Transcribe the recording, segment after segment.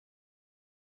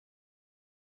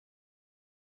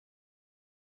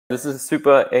This is a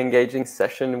super engaging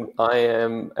session. I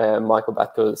am Michael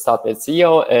Batko, Startmate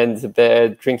CEO, and there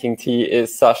drinking tea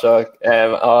is Sascha,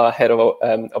 our head of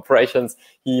operations.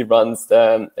 He runs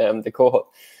the cohort.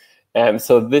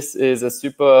 So this is a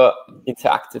super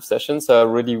interactive session. So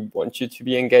I really want you to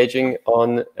be engaging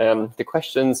on the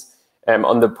questions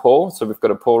on the poll. So we've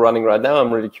got a poll running right now.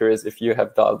 I'm really curious if you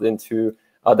have dialed into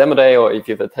our demo day or if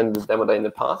you've attended the demo day in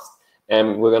the past.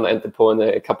 We're going to end the poll in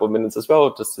a couple of minutes as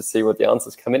well, just to see what the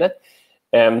answers come in at.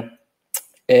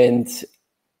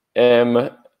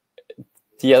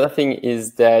 The other thing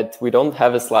is that we don't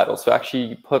have a Slido. So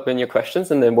actually put in your questions,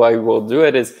 and then why we'll do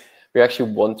it is we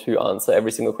actually want to answer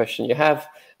every single question you have.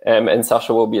 And Sascha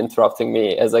will be interrupting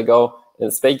me as I go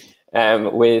and speak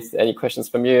with any questions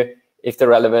from you, if they're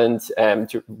relevant,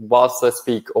 whilst I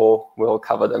speak, or we'll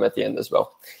cover them at the end as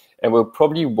well. And we'll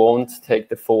probably won't take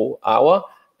the full hour.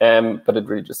 But it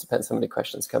really just depends how many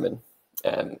questions come in.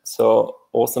 So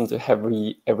awesome to have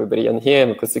everybody on here.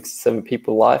 We've got 67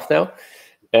 people live now.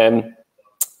 And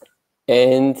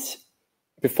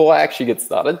before I actually get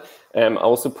started, I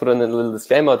also put in a little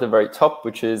disclaimer at the very top,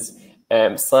 which is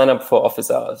sign up for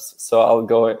office hours. So I'll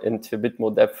go into a bit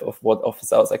more depth of what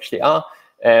office hours actually are.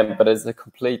 But it's a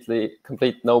complete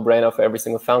no-brainer for every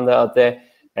single founder out there.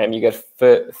 You get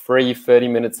free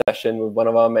 30-minute session with one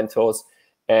of our mentors.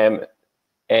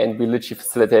 And we literally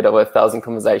facilitate over 1,000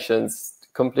 conversations.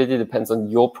 Completely depends on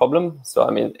your problem. So,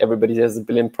 I mean, everybody has a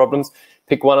billion problems.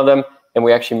 Pick one of them, and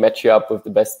we actually match you up with the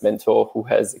best mentor who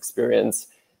has experience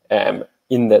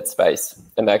in that space.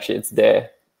 And actually, it's their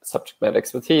subject matter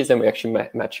expertise, and we actually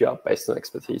match you up based on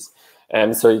expertise.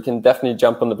 So you can definitely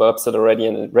jump on the website already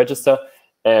and register.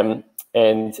 And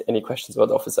any questions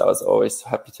about office hours, always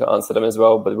happy to answer them as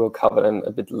well, but we'll cover them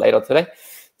a bit later today.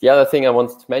 The other thing I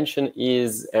wanted to mention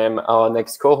is our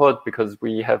next cohort, because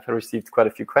we have received quite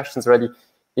a few questions already,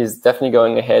 is definitely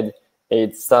going ahead.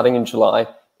 It's starting in July.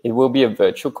 It will be a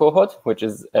virtual cohort, which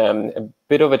is a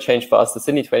bit of a change for us. The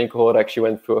Sydney 20 cohort actually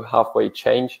went through a halfway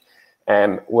change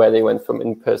where they went from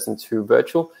in-person to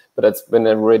virtual, but it's been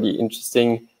a really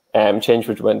interesting change,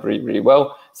 which went really, really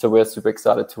well. So we're super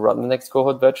excited to run the next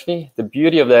cohort virtually. The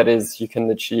beauty of that is you can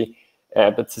literally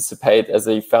participate as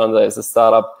a founder, as a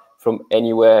startup, from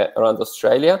anywhere around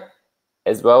Australia,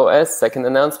 as well as second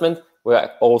announcement, we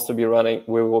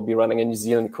will be running a New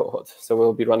Zealand cohort. So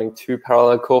we'll be running 2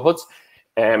 parallel cohorts,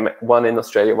 one in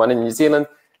Australia, one in New Zealand.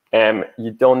 You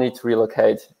don't need to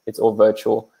relocate, it's all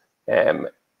virtual.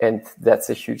 And that's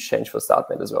a huge change for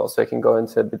Startmate as well. So I can go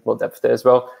into a bit more depth there as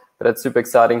well, but that's super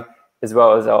exciting, as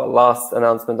well as our last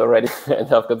announcement already,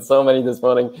 and I've got so many this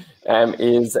morning,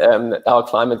 is our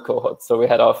climate cohort. So we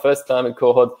had our first climate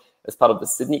cohort as part of the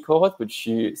Sydney cohort, which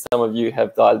some of you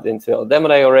have dialed into our demo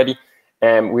day already.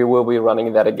 We will be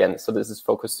running that again. So this is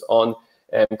focused on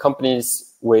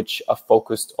companies which are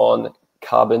focused on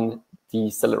carbon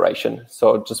deceleration.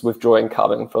 So just withdrawing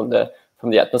carbon from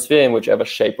the atmosphere in whichever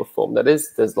shape or form that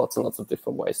is. There's lots and lots of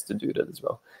different ways to do that as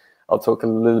well. I'll talk a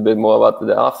little bit more about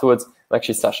that afterwards.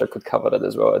 Actually, Sascha could cover that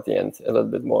as well at the end, a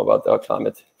little bit more about our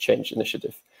climate change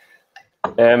initiative.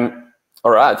 All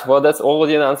right, well, that's all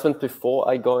the announcement. Before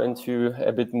I go into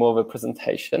a bit more of a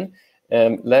presentation,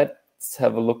 let's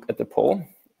have a look at the poll.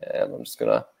 I'm just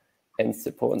gonna end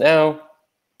the poll now.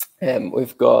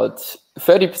 We've got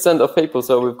 30% of people,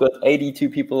 so we've got 82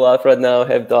 people live right now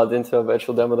have dialed into a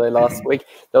virtual demo day last week.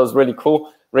 That was really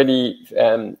cool, really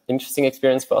interesting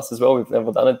experience for us as well. We've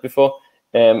never done it before.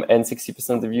 And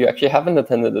 60% of you actually haven't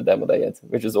attended the demo day yet,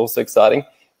 which is also exciting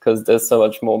because there's so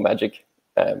much more magic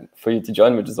for you to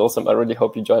join, which is awesome. I really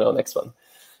hope you join our next one.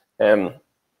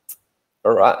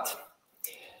 All right.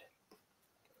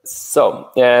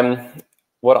 So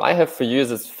what I have for you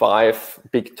is 5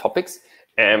 big topics,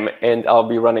 and I'll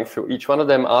be running through each one of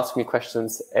them. Ask me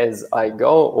questions as I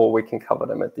go, or we can cover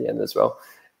them at the end as well.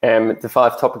 The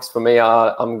 5 topics for me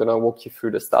are, I'm going to walk you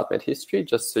through the Startmate history,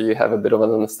 just so you have a bit of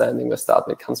an understanding where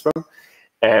Startmate comes from.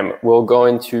 We'll go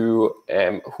into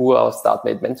who our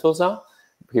Startmate mentors are,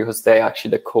 because they're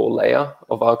actually the core layer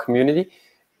of our community.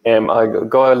 I'll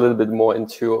go a little bit more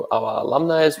into our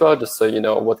alumni as well, just so you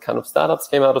know what kind of startups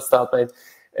came out of Startmate.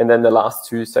 And then the last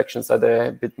 2 sections are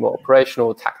a bit more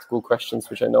operational, tactical questions,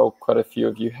 which I know quite a few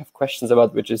of you have questions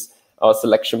about, which is our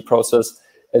selection process,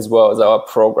 as well as our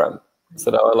program.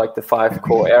 So that are like the 5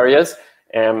 core areas,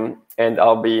 and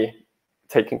I'll be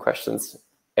taking questions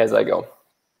as I go.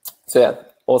 So yeah,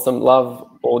 awesome. Love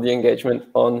all the engagement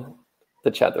on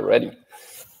the chat already.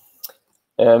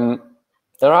 All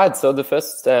right, so the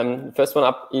first one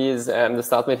up is the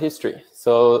Startmate history.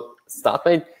 So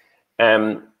Startmate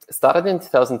started in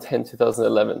 2010,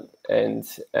 2011, and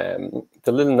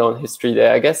the little known history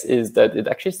there, I guess, is that it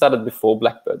actually started before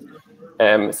Blackbird.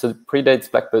 So it predates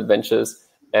Blackbird Ventures.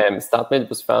 Startmate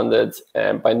was founded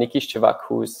by Nikki Shivak,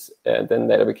 who's then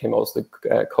later became also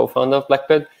the co-founder of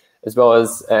Blackbird, as well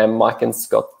as Mike and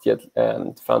Scott,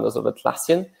 the founders of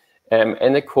Atlassian,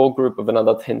 and a core group of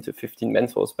another 10 to 15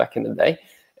 mentors back in the day.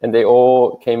 And they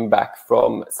all came back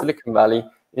from Silicon Valley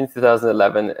in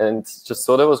 2011 and just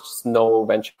saw there was just no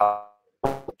venture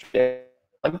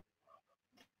capital.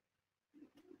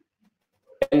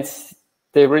 And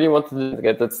they really wanted to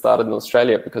get that started in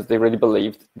Australia because they really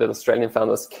believed that Australian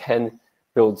founders can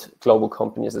build global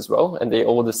companies as well. And they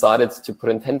all decided to put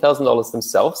in $10,000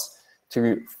 themselves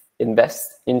to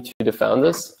invest into the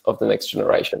founders of the next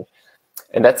generation.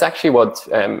 And that's actually what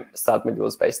Startmate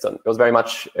was based on. It was very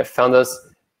much founders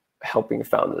helping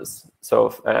founders.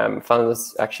 So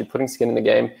founders actually putting skin in the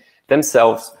game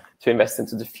themselves to invest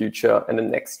into the future and the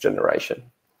next generation.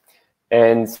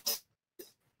 And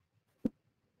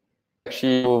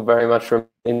actually very much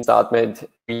in Startmate,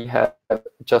 we have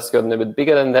just gotten a bit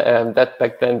bigger than that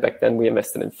back then. Back then we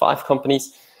invested in 5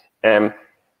 companies.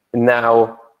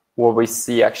 Now what we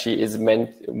see actually is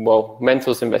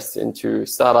mentors invest into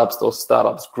startups, those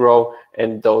startups grow,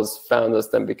 and those founders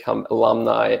then become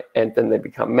alumni, and then they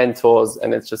become mentors,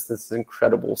 and it's just this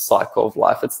incredible cycle of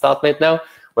life at Startmate now,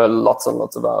 where lots and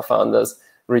lots of our founders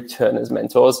return as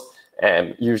mentors.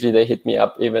 Usually they hit me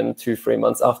up even 2-3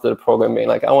 months after the program being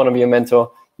like, I want to be a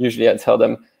mentor. Usually I tell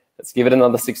them, let's give it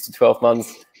another 6 to 12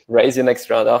 months, raise your next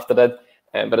round after that.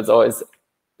 But it's always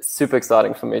super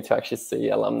exciting for me to actually see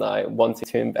alumni wanting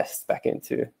to invest back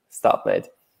into Startmate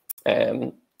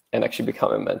and actually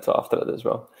become a mentor after that as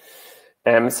well.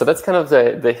 So that's kind of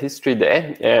the history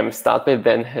there. Startmate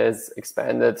then has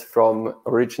expanded from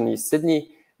originally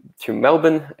Sydney to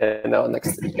Melbourne, and our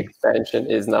next expansion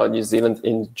is now New Zealand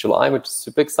in July, which is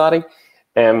super exciting.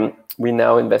 We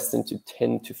now invest into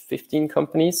 10 to 15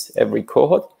 companies every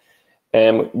cohort.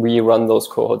 We run those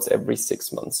cohorts every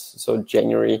 6 months. So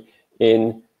January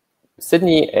in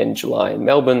Sydney and July in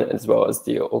Melbourne, as well as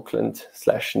the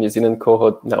Auckland/New Zealand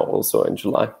cohort, now also in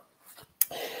July.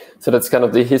 So that's kind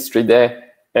of the history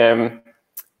there. And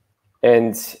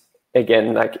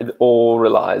again, like it all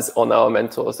relies on our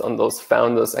mentors, on those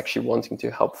founders actually wanting to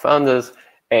help founders.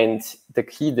 And the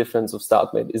key difference of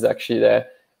Startmate is actually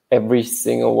that every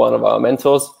single one of our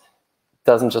mentors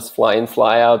doesn't just fly in,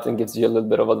 fly out and gives you a little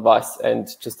bit of advice and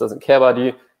just doesn't care about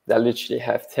you. They literally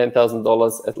have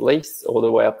 $10,000 at least, all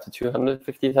the way up to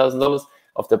 $250,000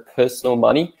 of their personal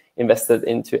money invested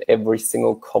into every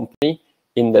single company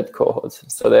in that cohort.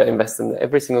 So they're invested in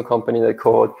every single company in that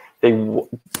cohort.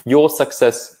 Your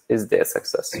success is their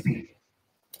success.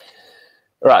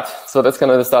 Right. So that's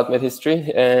kind of the Startmate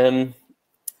history.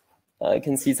 I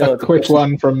can see some a quick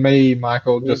one from me,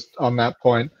 Michael, just on that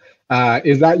point.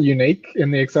 Is that unique in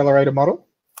the accelerator model?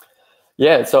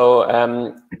 Yeah, so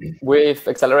with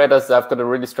accelerators, I've got a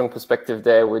really strong perspective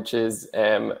there, which is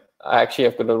I've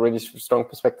got a really strong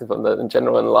perspective on that in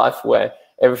general in life, where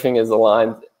everything is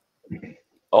aligned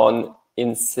on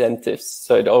incentives.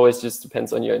 So it always just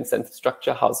depends on your incentive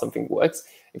structure, how something works.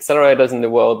 Accelerators in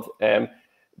the world,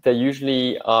 there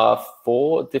usually are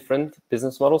 4 different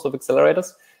business models of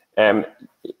accelerators. They're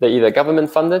either government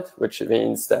funded, which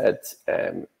means that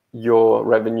your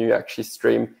revenue actually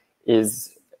stream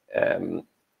is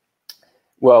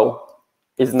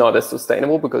is not as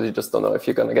sustainable because you just don't know if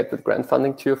you're going to get the grant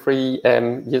funding 2 or 3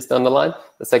 years down the line.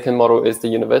 The second model is the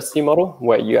university model,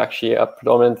 where you actually are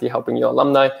predominantly helping your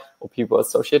alumni or people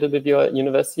associated with your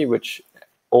university, which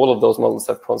all of those models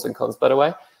have pros and cons, by the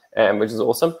way, which is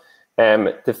awesome.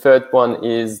 The third one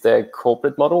is the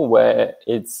corporate model, where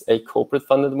it's a corporate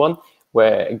funded one,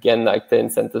 where again, like the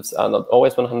incentives are not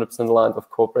always 100% aligned with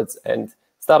corporates and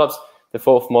startups. The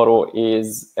fourth model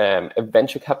is a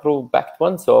venture capital backed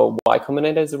one. So Y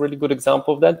Combinator is a really good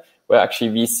example of that, where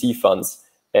actually VC funds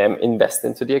invest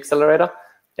into the accelerator.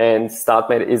 And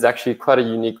Startmate is actually quite a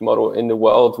unique model in the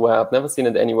world, where I've never seen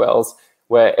it anywhere else,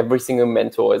 where every single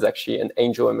mentor is actually an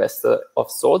angel investor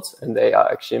of sorts, and they are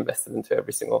actually invested into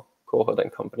every single cohort and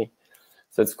company.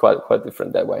 So it's quite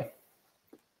different that way.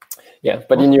 Yeah,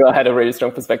 but you knew I had a really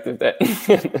strong perspective there.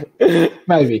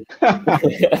 Maybe.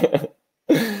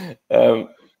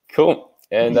 Cool.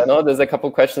 And I know there's a couple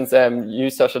of questions. You,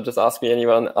 Sasha, just ask me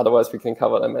anyone. Otherwise, we can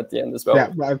cover them at the end as well.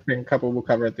 Yeah, I think a couple we'll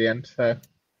cover at the end. So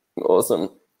awesome.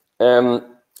 All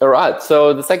right.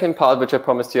 So the second part, which I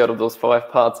promised you out of those 5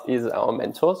 parts, is our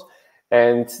mentors.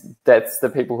 And that's the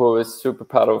people who we're super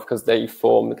proud of because they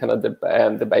form kind of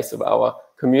the base of our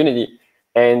community.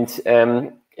 And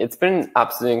it's been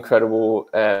absolutely incredible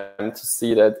to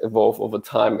see that evolve over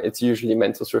time. It's usually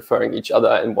mentors referring each other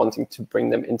and wanting to bring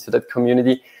them into that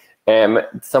community.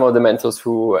 Some of the mentors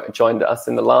who joined us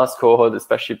in the last cohort,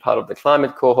 especially part of the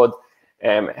climate cohort,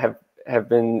 have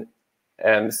been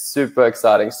super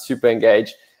exciting, super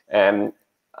engaged.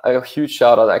 A huge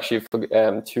shout out actually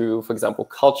to, for example,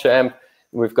 Culture Amp.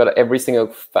 We've got every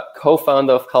single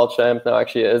co-founder of Culture Amp now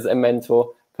actually as a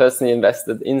mentor, personally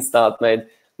invested in Startmate,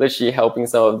 literally helping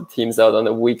some of the teams out on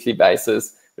a weekly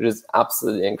basis, which is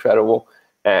absolutely incredible.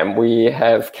 We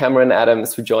have Cameron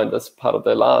Adams, who joined us part of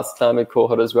the last climate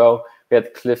cohort as well. We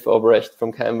had Cliff Obrecht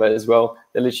from Canva as well.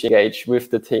 They literally engage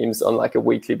with the teams on like a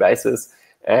weekly basis,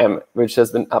 which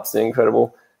has been absolutely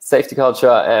incredible. Safety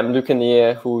Culture, Luca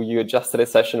Nier, who you adjusted a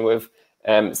session with,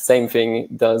 same thing,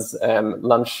 does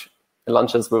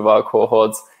lunches with our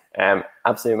cohorts.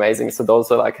 Absolutely amazing. So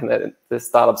those are like the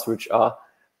startups which are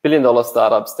billion-dollar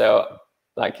startups. They're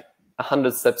like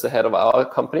 100 steps ahead of our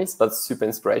companies, but super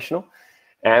inspirational.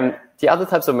 The other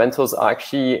types of mentors are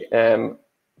actually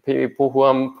people who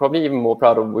I'm probably even more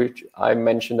proud of, which I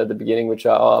mentioned at the beginning, which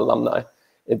are our alumni.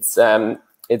 It's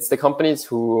the companies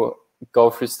who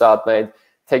go through Startmate,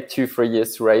 take 2-3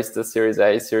 years to raise the Series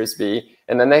A, Series B,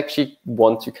 and then actually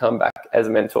want to come back as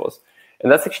mentors.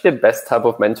 And that's actually the best type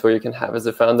of mentor you can have as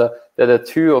a founder, that are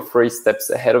 2 or 3 steps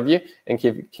ahead of you and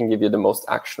can give you the most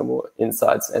actionable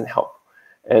insights and help.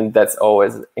 And that's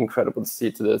always incredible to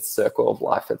see to the circle of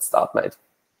life at Startmate.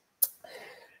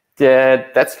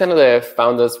 That's kind of the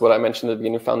founders, what I mentioned at the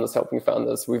beginning, founders helping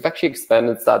founders. We've actually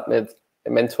expanded Startmate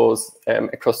mentors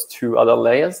across 2 other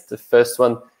layers. The first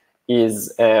one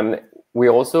is we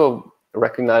also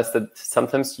recognize that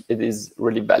sometimes it is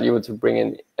really valuable to bring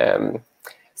in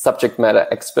subject matter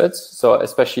experts, so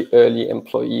especially early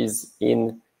employees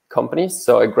in companies.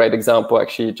 So a great example,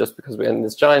 actually, just because we're in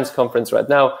this Giants conference right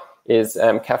now, is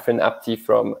Catherine Apti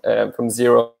from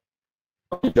Xero.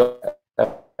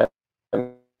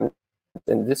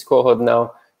 In this cohort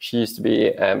now, she used to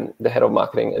be the head of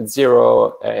marketing at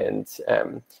Xero and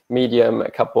Medium,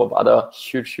 a couple of other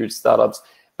huge startups.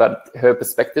 But her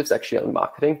perspectives actually on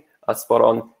marketing are spot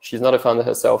on. She's not a founder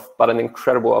herself, but an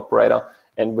incredible operator.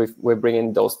 And we're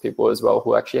bringing those people as well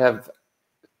who actually have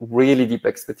really deep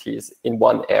expertise in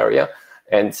one area,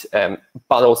 and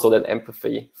but also that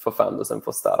empathy for founders and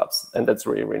for startups. And that's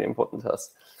really important to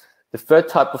us. The third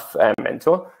type of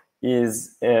mentor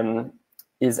is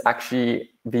actually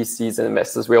VCs and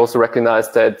investors. We also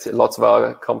recognize that lots of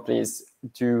our companies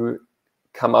do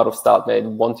come out of Startmate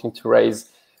wanting to raise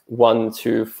 $1,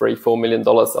 $2, $3, $4 million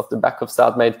off the back of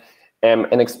Startmate.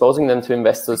 And exposing them to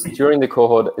investors during the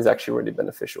cohort is actually really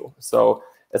beneficial. So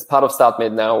as part of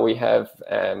Startmate now, we have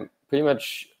pretty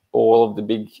much all of the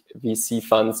big VC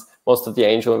funds, most of the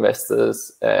angel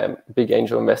investors, big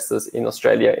angel investors in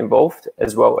Australia involved,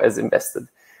 as well as invested.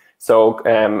 So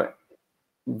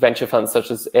venture funds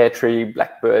such as Airtree,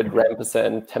 Blackbird,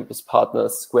 Rampercent, Tempest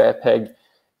Partners, SquarePeg,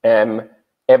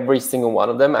 every single one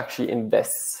of them actually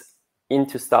invests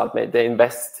into Startmate.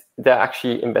 They're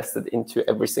actually invested into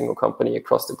every single company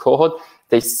across the cohort.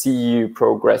 They see you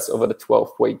progress over the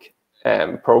 12-week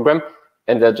program,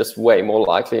 and they're just way more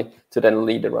likely to then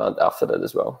lead around after that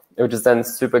as well, which is then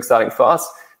super exciting for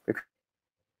us, because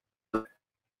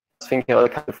thinking of the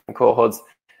different cohorts,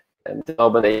 and the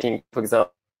Melbourne 18, for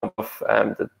example, of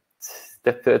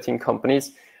the 13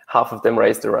 companies, half of them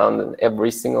raised a round, and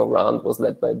every single round was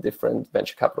led by a different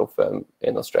venture capital firm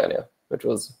in Australia, which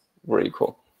was really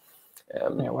cool.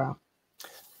 Yeah, wow.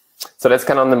 So that's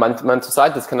kind of on the mentor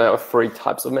side. There's kind of 3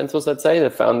 types of mentors, I'd say: the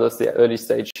founders, the early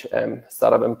stage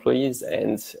startup employees,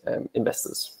 and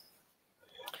investors.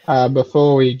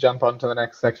 Before we jump on to the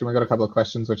next section, we've got a couple of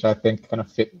questions which I think kind of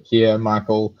fit here,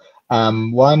 Michael.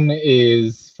 One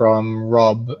is from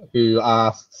Rob, who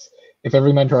asks, if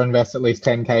every mentor invests at least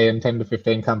 10K in 10 to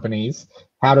 15 companies,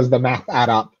 how does the math add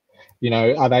up? You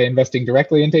know, are they investing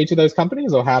directly into each of those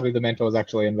companies, or how do the mentors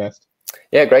actually invest?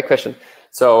 Yeah, great question.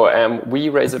 So we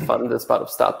raise a fund as part of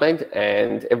Startmate,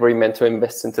 and every mentor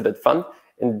invests into that fund.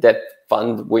 In that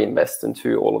fund, we invest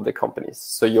into all of the companies.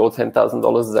 So your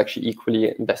 $10,000 is actually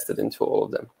equally invested into all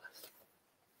of them.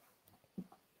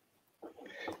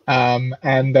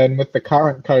 And then with the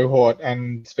current cohort,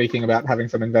 and speaking about having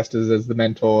some investors as the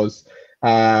mentors,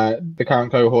 the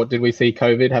current cohort, did we see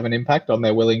COVID have an impact on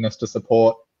their willingness to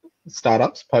support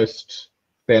startups post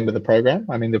the end of the program?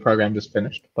 I mean, the program just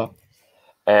finished, but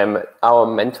our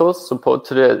mentors support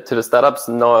to the startups?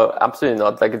 No, absolutely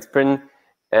not. Like, it's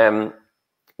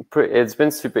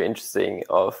been super interesting.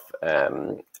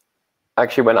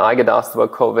 Actually, when I get asked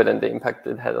about COVID and the impact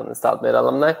it had on the Startmate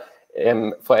alumni,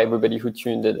 for everybody who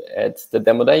tuned in at the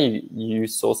demo day, you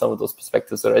saw some of those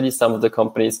perspectives already. Some of the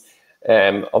companies,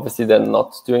 obviously, they're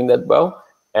not doing that well,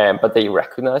 but they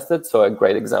recognized it. So a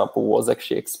great example was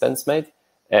actually Expensemate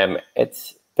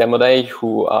at demo day,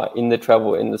 who are in the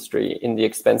travel industry, in the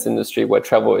expense industry, where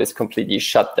travel is completely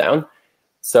shut down.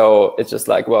 So it's just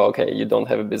like, well, okay, you don't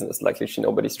have a business, like literally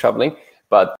nobody's traveling.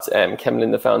 But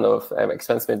Kemlin, the founder of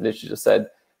Expensemate, literally just said,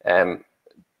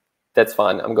 that's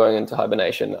fine. I'm going into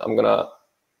hibernation. I'm gonna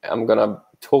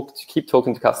keep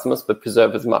talking to customers, but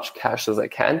preserve as much cash as I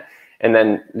can, and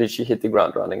then literally hit the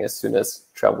ground running as soon as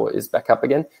travel is back up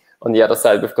again. On the other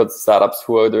side, we've got startups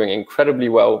who are doing incredibly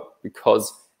well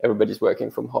because everybody's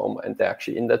working from home and they're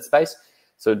actually in that space.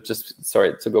 So just,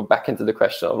 sorry, to go back into the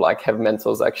question of like, have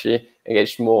mentors actually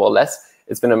engaged more or less?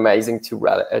 It's been amazing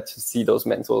to see those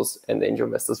mentors and the angel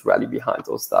investors rally behind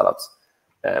those startups.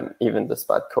 Even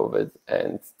despite COVID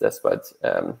and despite,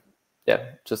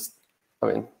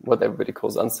 what everybody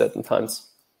calls uncertain times.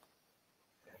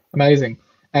 Amazing.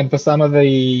 And for some of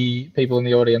the people in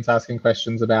the audience asking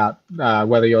questions about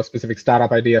whether your specific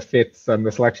startup idea fits and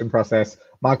the selection process,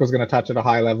 Michael's going to touch at a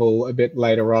high level a bit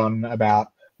later on about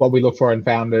what we look for in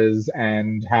founders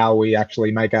and how we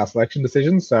actually make our selection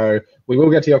decisions. So we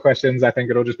will get to your questions. I think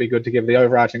it'll just be good to give the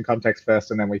overarching context first,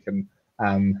 and then we can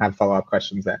have follow-up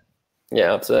questions there.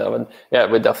 Yeah, absolutely. Yeah,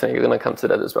 we're definitely going to come to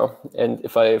that as well. And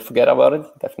if I forget about it,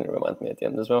 definitely remind me at the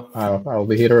end as well. I'll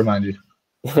be here to remind you.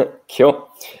 Cool.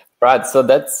 Right, so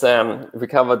that's, we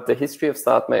covered the history of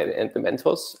Startmate and the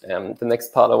mentors. The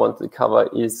next part I want to cover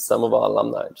is some of our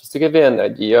alumni, just to give you an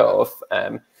idea of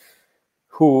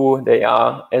who they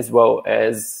are, as well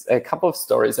as a couple of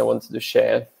stories I wanted to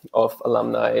share of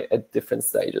alumni at different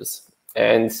stages.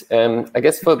 And I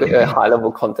guess for the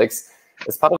high-level context,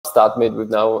 as part of Startmate, we've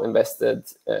now invested,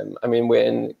 we're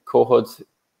in cohort,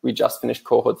 we just finished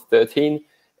cohort 13.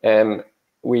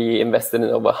 We invested in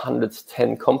over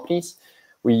 110 companies.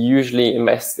 We usually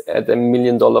invest at $1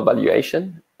 million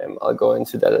valuation. I'll go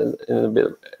into that in a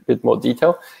bit more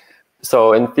detail.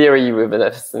 So in theory, we've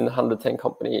invested in 110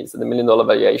 companies at $1 million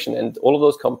valuation, and all of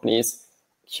those companies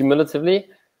cumulatively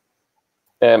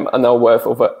are now worth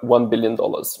over $1 billion,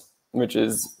 which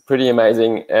is pretty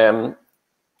amazing.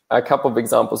 A couple of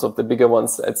examples of the bigger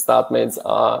ones at Startmate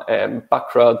are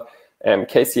Batko.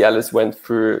 Casey Ellis went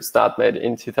through Startmate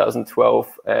in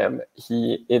 2012.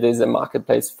 It is a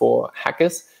marketplace for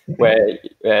hackers, where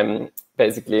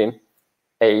basically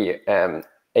a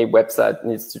website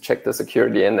needs to check the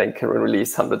security and then can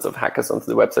release hundreds of hackers onto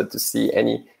the website to see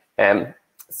any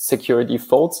security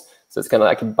faults. So it's kind of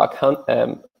like a bug hunt.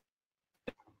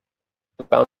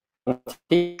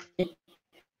 Bounty.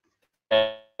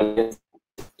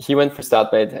 He went for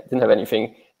Startmate, didn't have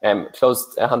anything,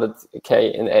 closed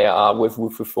 100K in ARR with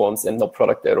Woofu forms and no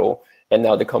product at all. And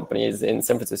now the company is in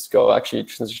San Francisco, actually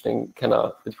transitioning kind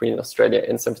of between Australia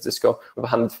and San Francisco with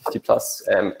 150 plus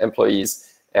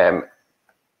employees,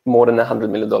 more than $100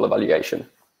 million valuation.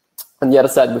 On the other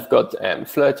side, we've got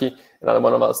Flirty, another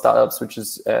one of our startups, which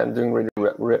is doing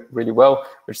really well,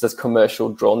 which does commercial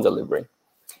drone delivery.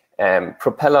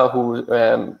 Propeller,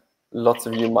 who lots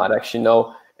of you might actually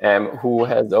know, who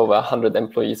has over 100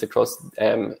 employees across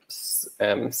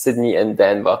Sydney and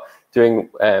Denver doing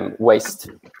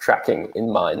waste tracking in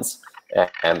mines.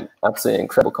 Absolutely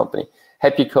incredible company.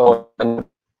 HappyCo,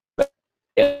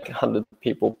 100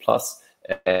 people plus,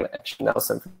 actually now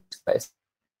San Francisco.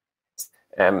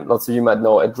 Lots of you might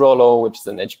know Adrolo, which is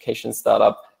an education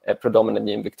startup,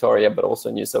 predominantly in Victoria, but also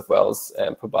in New South Wales,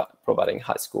 providing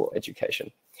high school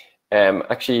education.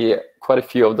 Actually, quite a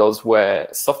few of those were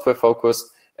software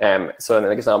focused. So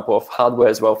an example of hardware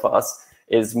as well for us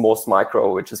is Morse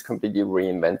Micro, which is completely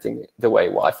reinventing the way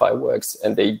Wi-Fi works.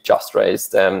 And they just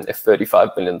raised a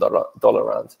 $35 million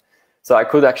round. So I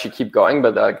could actually keep going,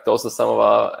 but those are some of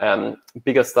our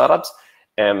bigger startups,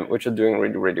 which are doing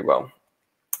really, really well.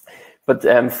 But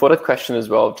for that question as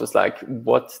well, just like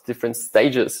what different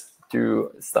stages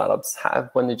do startups have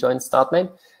when they join Startmate?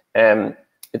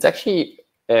 It's actually,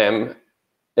 and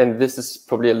this is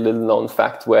probably a little known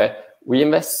fact, where we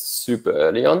invest super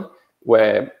early on,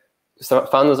 where some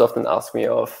founders often ask me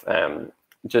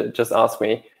just ask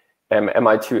me, am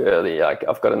I too early? Like,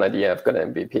 I've got an idea, I've got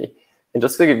an MVP. And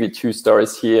just to give you two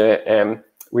stories here,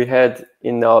 we had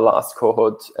in our last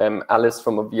cohort, Alice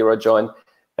from Avira join.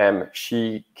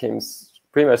 She came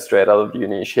pretty much straight out of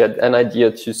uni. She had an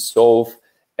idea to solve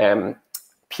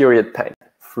period pain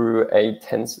through a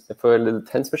little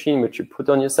TENS machine, which you put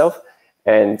on yourself,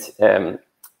 and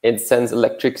it sends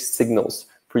electric signals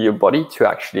through your body to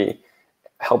actually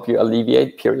help you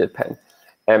alleviate period pain.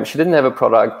 She didn't have a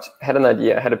product, had an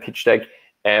idea, had a pitch deck,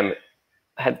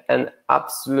 had an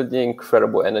absolutely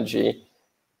incredible energy,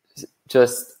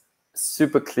 just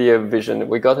super clear vision.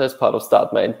 We got her as part of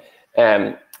Startmate,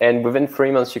 and within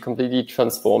 3 months, she completely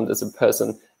transformed as a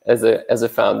person, as a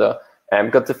founder.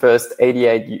 Got the first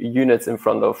 88 units in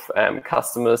front of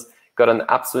customers, got an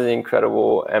absolutely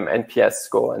incredible NPS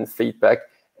score and feedback,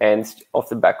 and off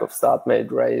the back of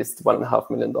Startmate raised $1.5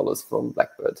 million from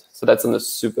Blackbird. So that's on the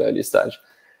super early stage,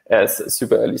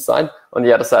 super early side. On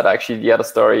the other side, actually, the other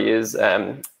story is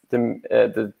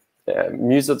the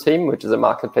Muso team, which is a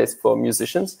marketplace for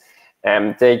musicians.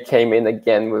 They came in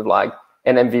again with like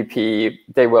an MVP.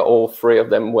 They were all three of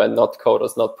them were not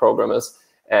coders, not programmers,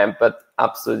 but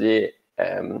absolutely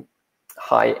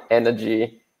high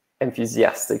energy,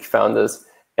 enthusiastic founders.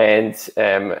 And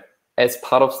as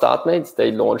part of Startmate,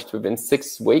 they launched within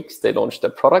 6 weeks, they launched their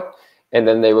product, and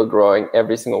then they were growing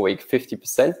every single week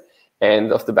 50%.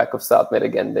 And off the back of Startmate,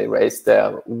 again, they raised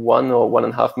their $1 or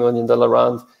 $1.5 million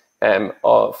round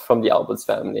from the Alberts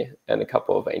family and a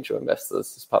couple of angel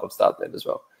investors as part of Startmate as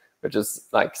well, which is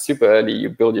like super early. You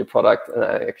build your product and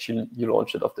actually you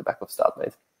launch it off the back of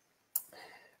Startmate.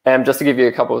 Just to give you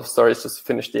a couple of stories, just to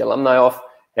finish the alumni off.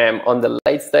 On the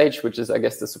late stage, which is, I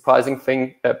guess, the surprising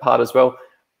thing part as well,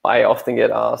 I often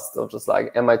get asked, or just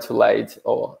like, am I too late?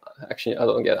 Or actually, I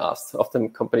don't get asked. Often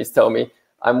companies tell me,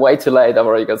 I'm way too late. I've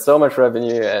already got so much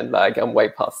revenue and like I'm way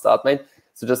past Startmate.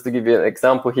 So just to give you an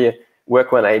example here,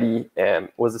 Work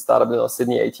 180 was a startup in our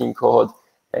Sydney 18 cohort,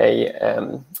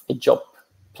 a job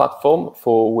platform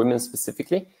for women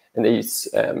specifically. And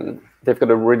they've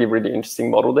got a really, really interesting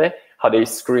model there, how they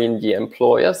screen the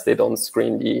employers. They don't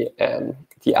screen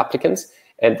the applicants,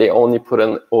 and they only put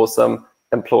in awesome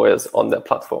employers on their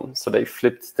platform. So they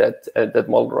flipped that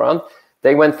model around.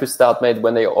 They went through Startmate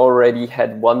when they already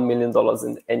had $1 million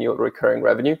in annual recurring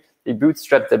revenue. They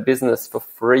bootstrapped their business for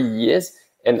 3 years,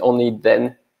 and only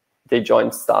then they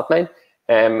joined Startmate.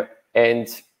 And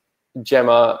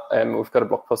Gemma, we've got a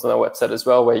blog post on our website as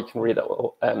well where you can read up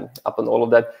on all of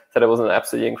that. So that was an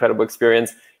absolutely incredible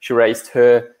experience. She raised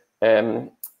her $1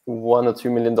 or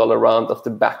 $2 million round off the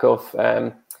back of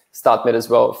Startmate as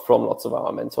well from lots of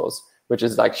our mentors, which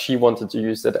is like she wanted to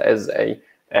use it as a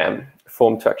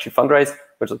form to actually fundraise,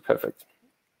 which was perfect.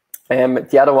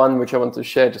 The other one, which I want to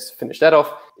share, just to finish that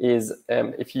off, is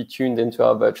if you tuned into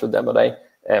our virtual demo day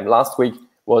last week,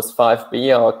 was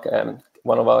 5B,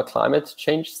 one of our climate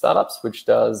change startups, which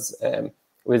does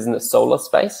was in the solar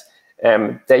space.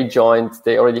 They joined.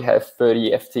 They already have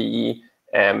 30 FTE.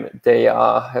 They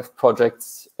have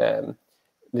projects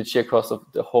literally across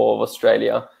the whole of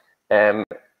Australia,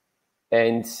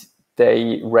 and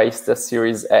they raised a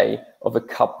Series A of a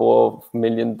couple of $1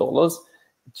 million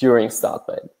during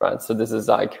Startmate, right? So this is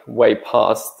like way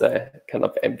past the kind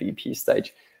of MVP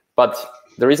stage. But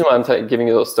the reason why I'm giving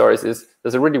you those stories is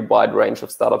there's a really wide range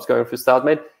of startups going through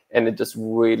Startmate, and it just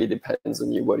really depends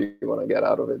on you, what you want to get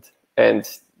out of it. And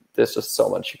there's just so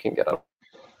much you can get out of it.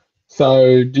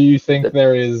 So do you think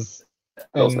there is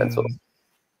those mentors?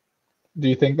 Do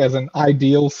you think there's an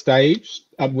ideal stage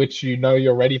at which you know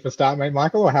you're ready for Startmate,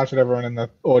 Michael, or how should everyone in the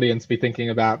audience be thinking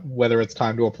about whether it's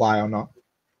time to apply or not?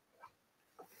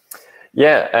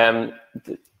 Yeah,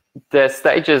 the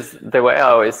stages, the way I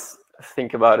always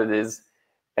think about it is,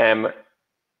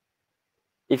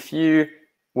 if you,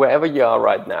 wherever you are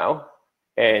right now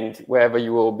and wherever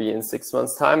you will be in 6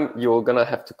 months' time, you're going to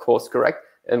have to course correct.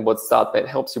 And what Startmate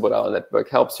helps you, what our network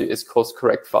helps you, is course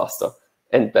correct faster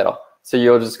and better. So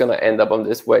you're just going to end up on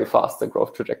this way faster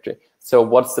growth trajectory. So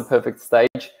what's the perfect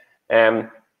stage? There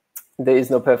is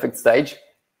no perfect stage.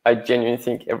 I genuinely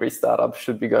think every startup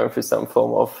should be going through some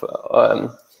form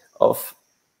of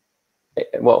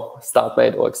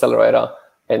Startmate or Accelerator,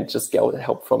 and just get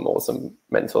help from awesome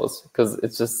mentors, because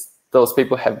it's just those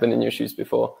people have been in your shoes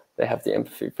before. They have the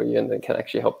empathy for you, and they can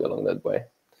actually help you along that way.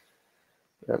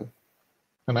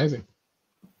 Amazing.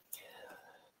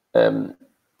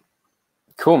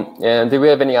 Cool. And do we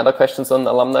have any other questions on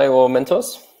alumni or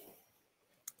mentors?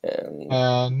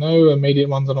 No immediate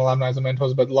ones on alumni and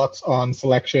mentors, but lots on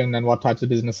selection and what types of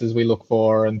businesses we look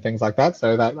for and things like that.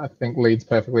 So that, I think, leads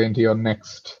perfectly into your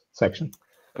next section.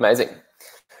 Amazing.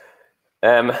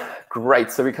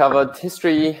 Great. So we covered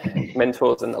history,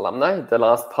 mentors, and alumni. The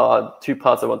last part, 2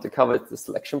 parts I want to cover is the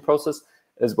selection process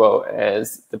as well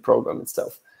as the program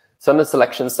itself. So on the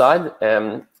selection side,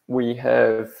 we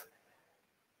have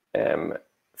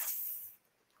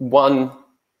one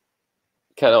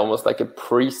kind of almost like a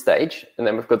pre-stage, and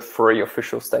then we've got 3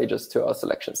 official stages to our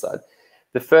selection side.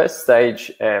 The first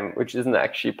stage, which isn't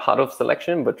actually part of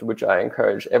selection, but which I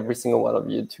encourage every single one of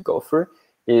you to go through,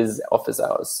 is office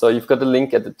hours. So you've got the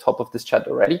link at the top of this chat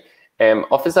already.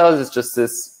 Office hours is just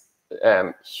this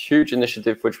huge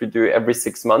initiative which we do every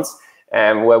 6 months,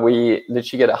 where we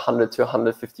literally get 100 to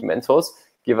 150 mentors,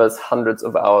 give us hundreds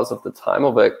of hours of the time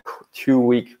over a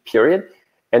 2-week period.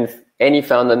 And any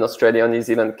founder in Australia or New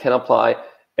Zealand can apply.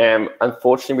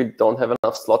 Unfortunately, we don't have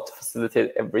enough slot to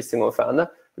facilitate every single founder,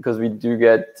 because we do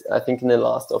get, I think in the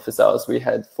last office hours, we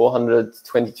had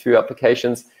 422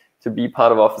 applications to be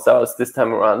part of office hours. This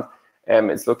time around,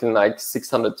 it's looking like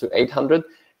 600 to 800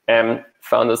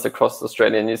 founders across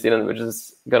Australia and New Zealand, which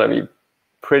is going to be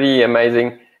pretty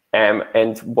amazing.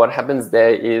 And what happens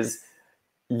there is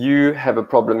you have a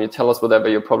problem, you tell us whatever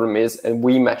your problem is, and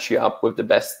we match you up with the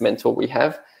best mentor we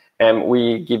have. And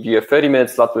we give you a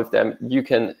 30-minute slot with them. You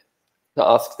can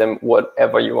ask them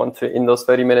whatever you want to in those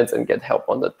 30 minutes and get help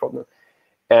on that problem.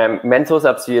 Mentors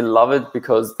absolutely love it,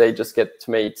 because they just get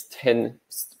to meet 10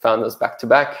 founders back to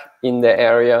back in their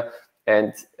area,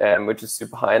 and which is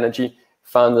super high energy.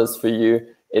 Founders, for you,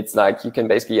 it's like you can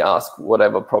basically ask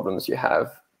whatever problems you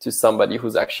have to somebody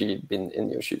who's actually been in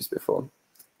your shoes before.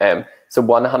 So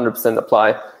 100%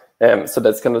 apply. So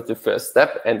that's kind of the first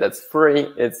step, and that's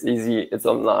free. It's easy. It's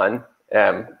online.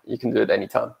 You can do it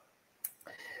anytime.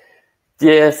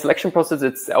 The selection process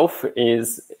itself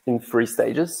is in 3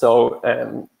 stages. So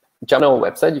jump on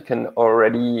our website. You can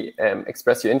already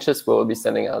express your interest. We'll be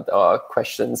sending out our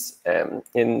questions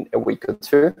in a week or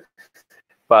 2.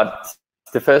 But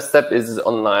the first step is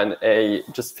online,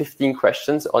 just 15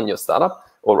 questions on your startup,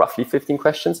 or roughly 15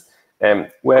 questions,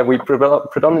 where we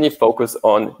predominantly focus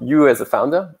on you as a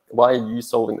founder. Why are you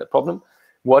solving the problem?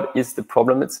 What is the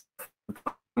problem itself?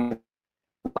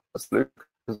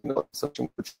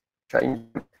 Change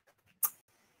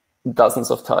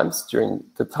dozens of times during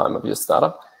the time of your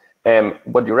startup,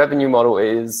 what your revenue model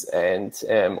is, and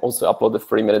also upload a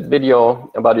 3-minute video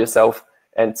about yourself.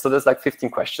 And so there's like 15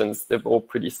 questions. They're all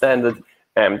pretty standard.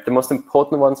 The most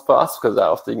important ones for us, because I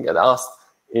often get asked,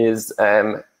 is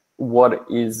what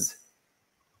is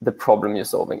the problem you're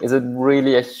solving? Is it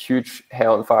really a huge hair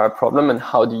on fire problem, and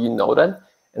how do you know that?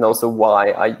 And also,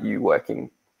 why are you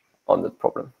working on that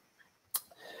problem?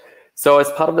 So as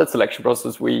part of that selection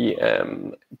process, we,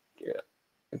 I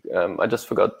just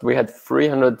forgot, we had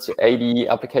 380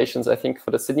 applications, I think, for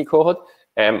the Sydney cohort.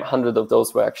 100 of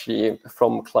those were actually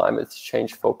from climate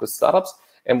change focused startups.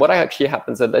 And what actually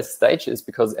happens at this stage is,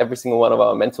 because every single one of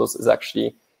our mentors is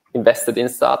actually invested in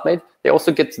Startmate, they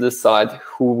also get to decide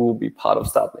who will be part of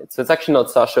Startmate. So it's actually not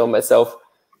Sascha or myself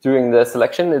doing the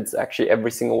selection. It's actually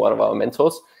every single one of our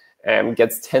mentors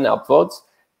gets 10 upvotes,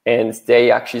 and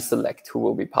they actually select who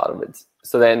will be part of it.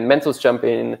 So then mentors jump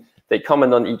in, they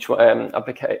comment on each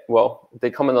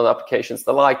they comment on applications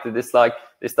they like, they dislike,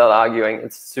 they start arguing.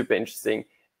 It's super interesting.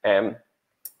 We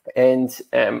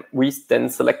then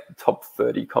select the top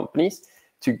 30 companies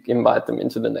to invite them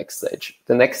into the next stage.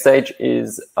 The next stage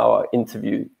is our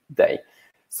interview day.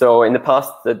 So in the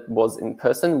past, that was in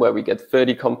person, where we get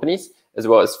 30 companies as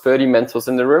well as 30 mentors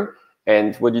in the room.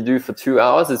 And what you do for 2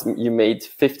 hours is you meet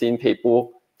 15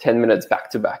 people, 10 minutes back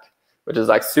to back, which is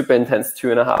like super intense,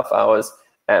 2.5 hours.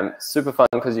 Super fun,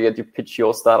 because you get to pitch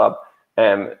your startup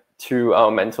to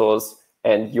our mentors,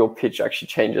 and your pitch actually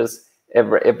changes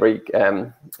every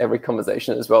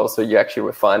conversation as well. So you actually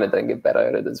refine it and get better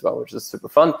at it as well, which is super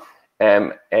fun.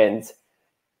 And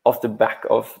off the back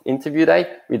of interview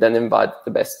day, we then invite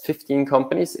the best 15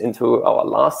 companies into our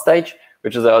last stage,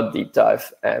 which is our deep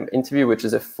dive interview, which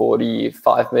is a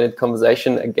 45-minute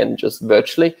conversation, again, just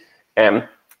virtually,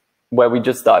 where we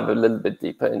just dive a little bit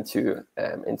deeper into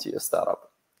your startup.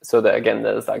 So that, again,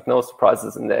 there's like no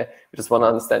surprises in there. We just want to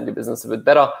understand your business a bit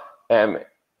better.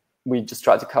 We just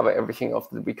try to cover everything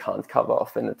off that we can't cover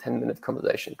off in a 10-minute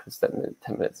conversation, because 10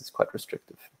 minutes is quite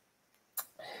restrictive.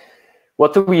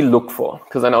 What do we look for?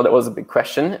 Because I know that was a big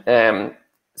question.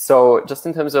 So just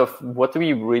in terms of what do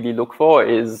we really look for,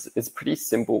 it's pretty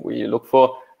simple. We look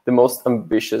for the most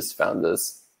ambitious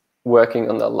founders working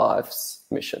on their life's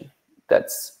mission.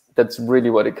 That's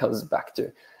really what it comes back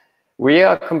to. We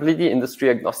are completely industry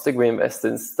agnostic. We invest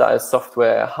in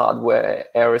software, hardware,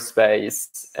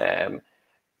 aerospace,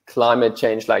 climate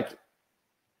change, like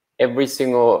every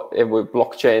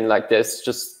blockchain, like there's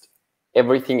just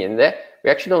everything in there. We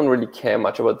actually don't really care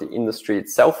much about the industry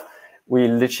itself. We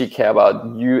literally care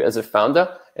about you as a founder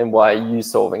and why are you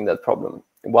solving that problem.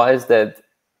 Why is that?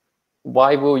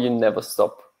 Why will you never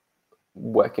stop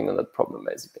working on that problem,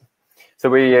 basically? So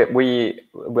we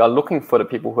are looking for the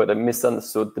people who are the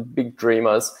misunderstood, the big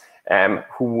dreamers,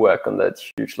 who work on that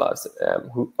huge lives,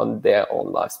 who on their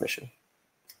own life's mission.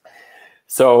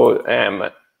 So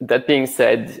that being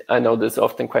said, I know there's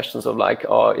often questions of like,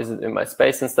 oh, is it in my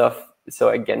space and stuff? So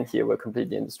again, here we're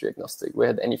completely industry agnostic. We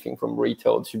had anything from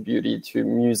retail to beauty to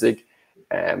music,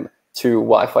 to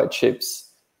Wi-Fi chips,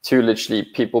 to literally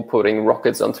people putting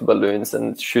rockets onto balloons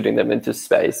and shooting them into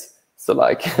space. So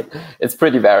like, it's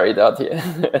pretty varied out here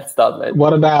at Startmate.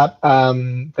 What about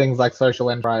things like social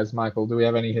enterprise, Michael? Do we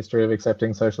have any history of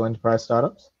accepting social enterprise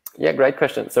startups? Yeah, great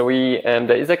question. So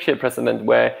there is actually a precedent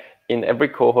where in every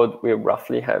cohort, we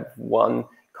roughly have one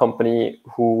company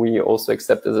who we also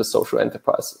accept as a social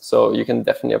enterprise. So you can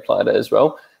definitely apply that as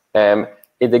well. It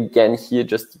again here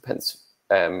just depends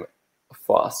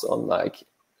for us on like,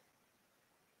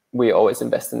 we always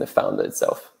invest in the founder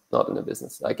itself, not in the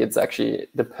business. Like it's actually,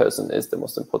 the person is the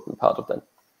most important part of that.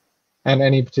 And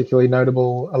any particularly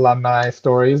notable alumni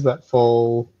stories that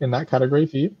fall in that category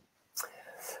for you?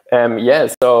 Yeah,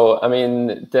 so I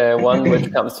mean, the one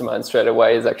which comes to mind straight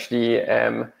away is actually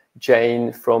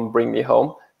Jane from Bring Me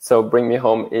Home. So Bring Me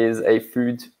Home is a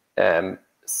food in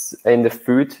the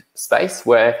food space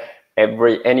where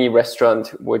any restaurant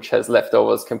which has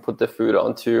leftovers can put the food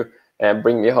onto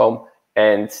Bring Me Home,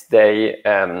 and they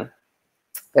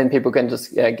and people can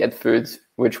just get food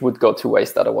which would go to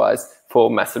waste otherwise for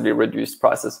massively reduced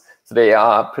prices. So they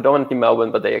are predominantly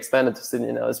Melbourne, but they expanded to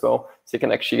Sydney now as well. So you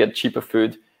can actually get cheaper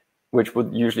food which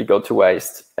would usually go to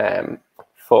waste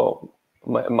for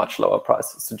a much lower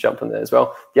price. So jump on there as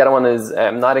well. The other one is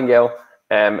Nightingale,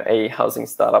 a housing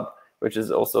startup, which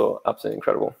is also absolutely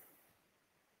incredible.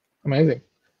 Amazing.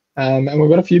 And we've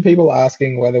got a few people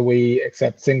asking whether we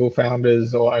accept single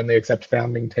founders or only accept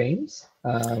founding teams.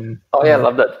 Oh yeah, I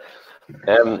love that.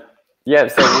 Yeah,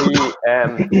 so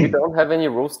we don't have any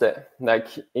rules there. Like,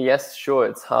 yes, sure,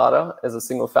 it's harder as a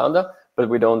single founder, but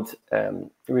we don't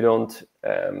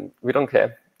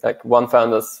care. Like 1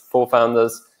 founders, 4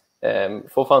 founders.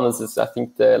 4 founders is I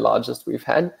think the largest we've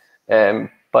had.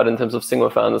 But in terms of single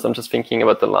founders, I'm just thinking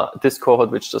about this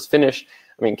cohort which just finished.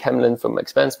 I mean, Camlin from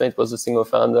Expansmate was a single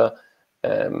founder.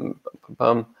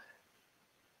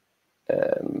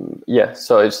 Yeah,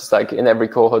 so it's just like in every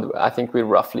cohort, I think we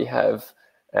roughly have,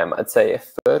 I'd say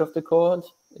 1/3 of the cohort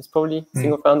is probably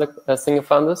single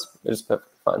founders, which is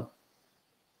perfectly fine.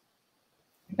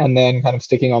 And then kind of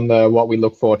sticking on the what we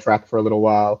look for track for a little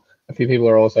while, a few people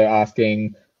are also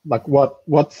asking, like,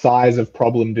 what size of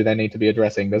problem do they need to be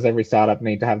addressing? Does every startup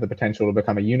need to have the potential to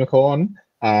become a unicorn?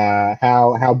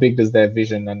 How big does their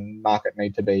vision and market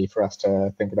need to be for us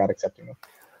to think about accepting them?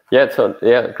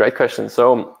 Yeah, great question.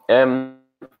 So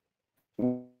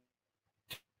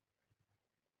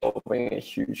solving a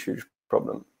huge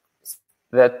problem.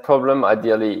 That problem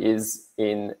ideally is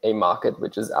in a market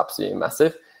which is absolutely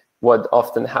massive. What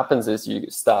often happens is you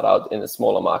start out in a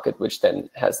smaller market, which then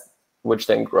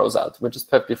grows out, which is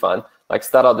perfectly fine. Like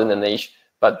start out in a niche,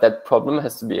 but that problem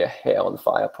has to be a hair on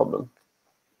fire problem.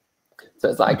 So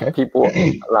it's like people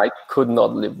like could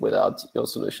not live without your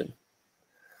solution.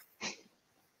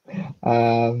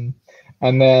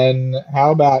 And then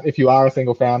how about if you are a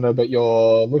single founder, but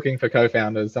you're looking for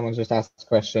co-founders? Someone's just asked a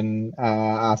question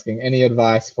asking any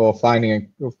advice for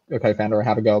finding a co-founder or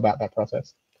how to go about that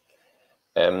process?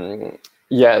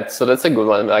 Yeah, so that's a good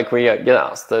one. Like we get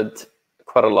asked that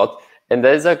quite a lot. And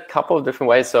there's a couple of different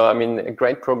ways. So, I mean, a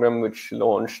great program which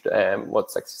launched,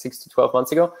 like 6 to 12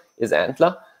 months ago is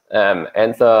Antler.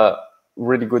 Antler,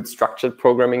 really good structured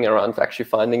programming around actually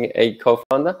finding a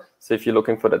co-founder. So if you're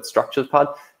looking for that structured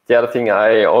part, the other thing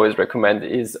I always recommend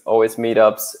is always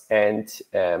meetups and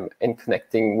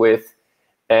connecting with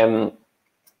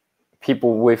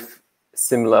people with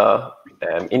similar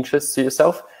interests to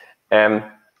yourself. And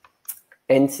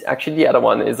actually the other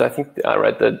one is, I think I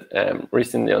read that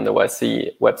recently on the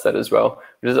YC website as well,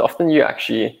 which is often you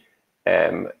actually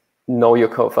know your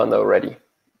co-founder already,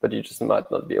 but you just might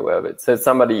not be aware of it. So it's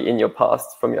somebody in your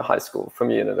past, from your high school, from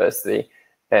your university,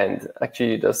 and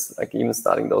actually just like even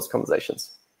starting those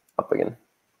conversations up again.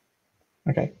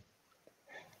 Okay.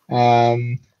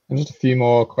 And just a few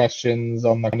more questions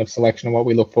on the kind of selection of what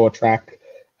we look for track.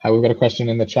 We've got a question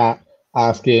in the chat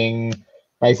asking,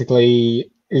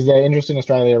 basically, is there interest in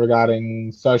Australia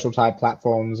regarding social type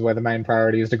platforms where the main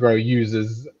priority is to grow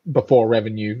users before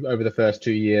revenue over the first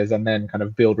 2 years and then kind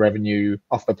of build revenue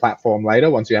off the platform later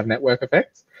once you have network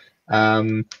effects?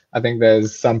 I think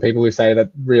there's some people who say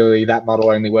that really that model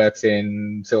only works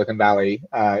in Silicon Valley.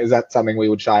 Is that something we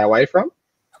would shy away from?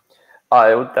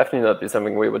 It would definitely not be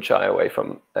something we would shy away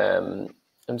from. I'm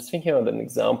just thinking of an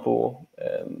example.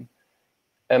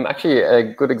 Actually, a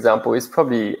good example is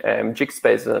probably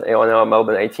Jigspace on our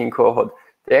Melbourne 18 cohort.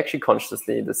 They actually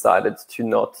consciously decided to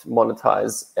not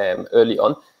monetize early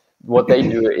on. What they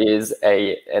do is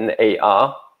an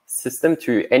AR system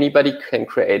to anybody can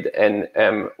create an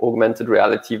augmented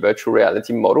reality, virtual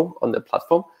reality model on the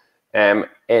platform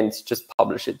and just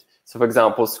publish it. So for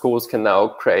example, schools can now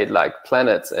create like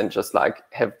planets and just like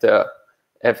have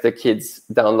the kids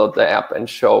download the app and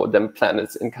show them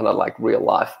planets in kind of like real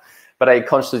life. But I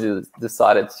consciously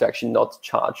decided to actually not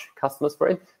charge customers for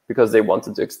it because they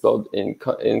wanted to explode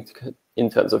in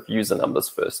terms of user numbers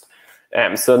first.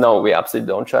 So no, we absolutely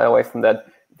don't shy away from that.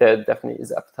 There definitely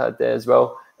is appetite there as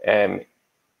well.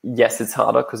 Yes, it's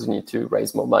harder because you need to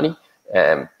raise more money.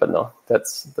 But no,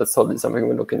 that's totally something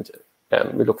we look into.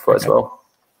 We look for as well.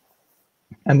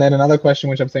 And then another question,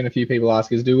 which I've seen a few people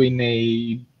ask, is do we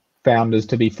need founders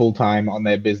to be full-time on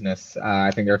their business?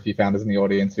 I think there are a few founders in the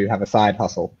audience who have a side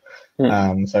hustle.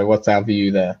 So what's our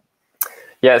view there?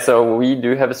 Yeah, so we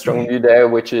do have a strong view there,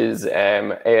 which is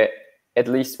at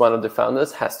least one of the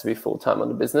founders has to be full-time on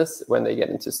the business when they get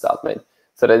into Startmate.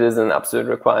 So that is an absolute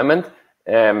requirement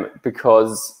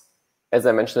because, as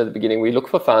I mentioned at the beginning, we look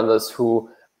for founders who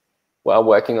are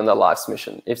working on their life's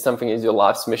mission. If something is your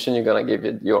life's mission, you're going to give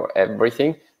it your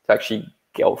everything to actually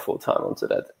go full-time onto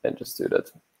that and just do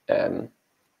that.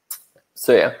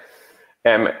 So yeah,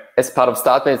 as part of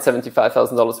Startmate,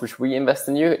 $75,000, which we invest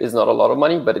in you, is not a lot of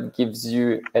money, but it gives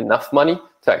you enough money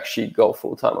to actually go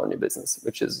full-time on your business,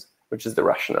 which is the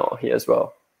rationale here as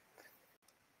well.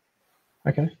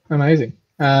 Okay, amazing.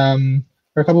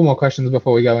 There are a couple more questions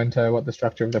before we go into what the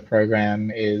structure of the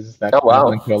program is that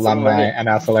link to alumni and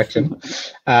our selection.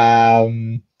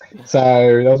 So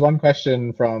there was one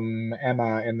question from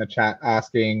Emma in the chat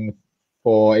asking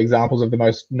for examples of the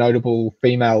most notable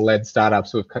female-led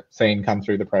startups we've seen come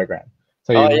through the program.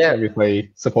 So you've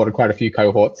obviously supported quite a few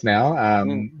cohorts now.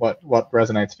 What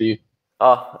resonates for you?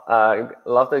 Oh, I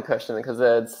love that question because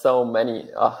there's so many.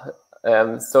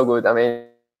 So good. I mean,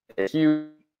 a huge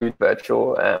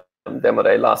virtual demo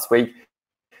day last week.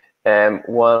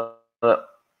 One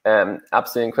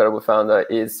absolutely incredible founder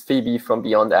is Phoebe from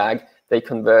Beyond Ag. They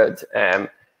convert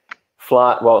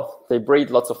they breed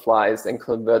lots of flies and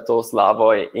convert those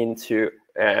larvae into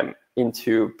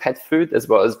pet food as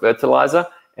well as fertilizer,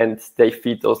 and they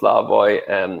feed those larvae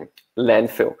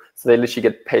landfill. So they literally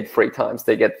get paid 3 times.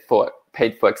 They get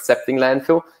paid for accepting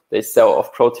landfill. They sell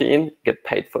off protein, get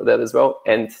paid for that as well,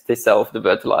 and they sell off the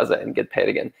fertilizer and get paid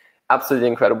again. Absolutely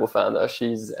incredible founder.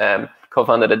 She's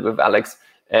co-founded it with Alex,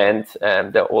 and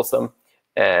they're awesome.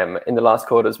 In the last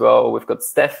cohort as well, we've got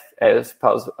Steph as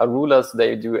part of Arula. So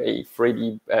they do a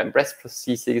 3D breast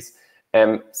prosthesis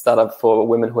startup for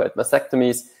women who had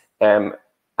mastectomies.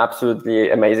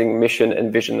 Absolutely amazing mission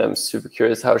and vision. I'm super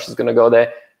curious how she's going to go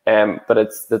there,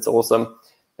 but that's awesome.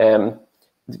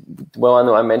 One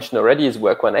I mentioned already is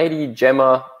Work 180,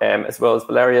 Gemma, as well as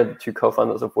Valeria, the 2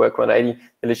 co-founders of Work 180.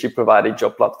 They literally provide a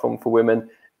job platform for women,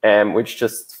 which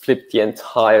just flipped the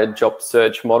entire job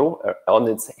search model on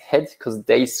its head because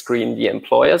they screen the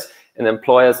employers, and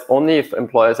employers, only if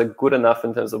employers are good enough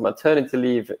in terms of maternity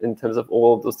leave, in terms of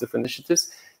all of those different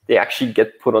initiatives, they actually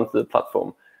get put onto the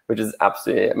platform, which is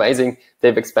absolutely amazing.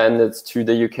 They've expanded to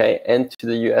the UK and to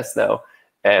the US now.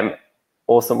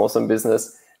 Awesome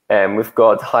business. We've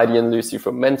got Heidi and Lucy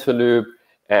from MentorLoop,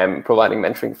 providing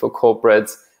mentoring for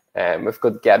corporates. We've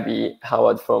got Gabby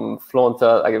Howard from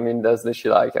Flaunter. I mean, there's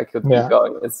literally I could keep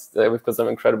going. We've got some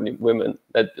incredibly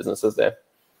women-led businesses there.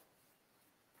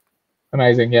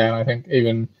 Amazing, yeah. And I think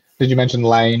even, did you mention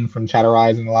Lane from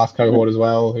Chatterize in the last cohort as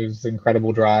well, who's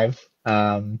incredible drive,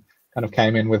 kind of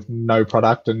came in with no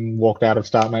product and walked out of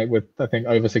Startmate with, I think,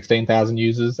 over 16,000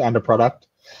 users and a product.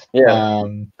 Yeah,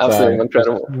 absolutely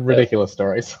incredible. Ridiculous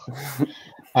stories.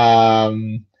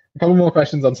 A couple more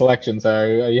questions on selection. So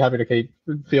are you happy to keep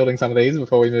fielding some of these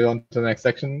before we move on to the next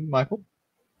section, Michael?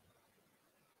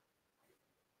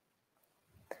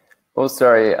 Oh,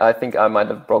 sorry. I think I might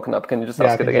have broken up. Can you just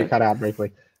ask it again? Yeah, cut out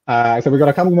briefly. So we've got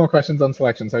a couple more questions on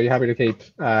selection. So are you happy to keep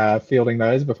fielding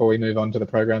those before we move on to the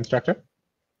program structure?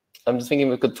 I'm just thinking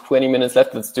we've got 20 minutes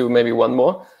left. Let's do maybe one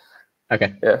more.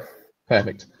 Okay. Yeah.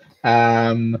 Perfect.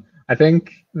 I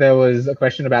think there was a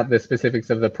question about the specifics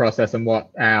of the process and what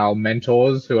our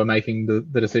mentors who are making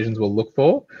the decisions will look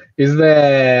for. Is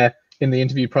there, in the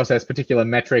interview process, particular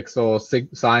metrics or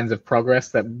signs of progress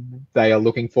that they are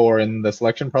looking for in the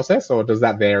selection process, or does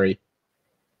that vary?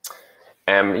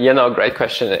 Yeah, no, great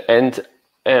question. And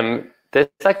there's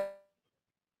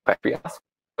we ask,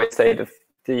 I would say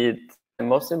the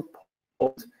most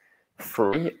important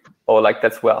 3, or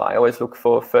that's where I always look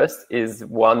for first, is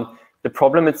 1, the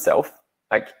problem itself,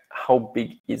 how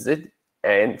big is it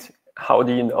and how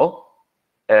do you know?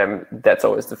 That's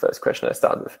always the first question I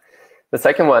start with. The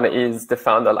second one is the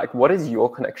founder, like, what is your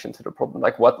connection to the problem?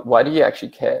 Like, why do you actually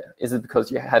care? Is it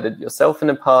because you had it yourself in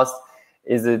the past?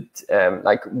 Is it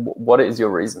what is your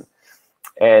reason?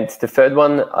 And the third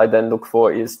one I then look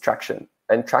for is traction.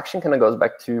 And traction kind of goes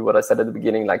back to what I said at the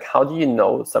beginning, like, how do you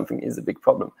know something is a big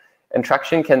problem? And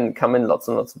traction can come in lots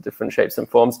and lots of different shapes and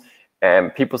forms.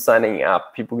 People signing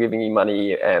up, people giving you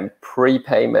money,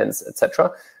 prepayments,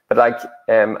 etc. But like,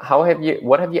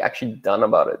 what have you actually done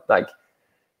about it? Like,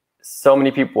 so many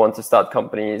people want to start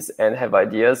companies and have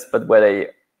ideas, but where they,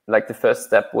 like, the first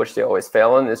step, which they always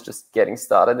fail on, is just getting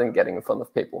started and getting in front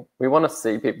of people. We want to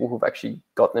see people who've actually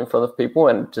gotten in front of people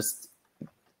and just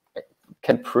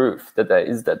can prove that there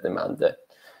is that demand there.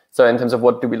 So in terms of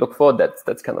what do we look for,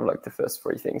 that's kind of like the first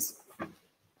three things.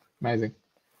 Amazing.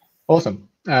 Awesome.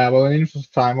 Well, in the interest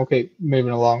of time, we'll keep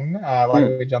moving along. Why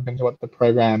don't we jump into what the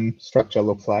program structure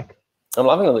looks like? I'm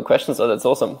loving all the questions, so that's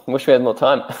awesome. I wish we had more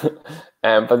time,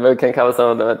 but we can cover some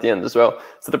of them at the end as well.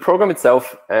 So the program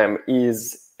itself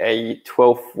is a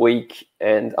 12-week,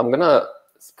 and I'm going to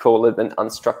call it an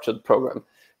unstructured program,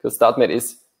 because Startmate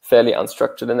is fairly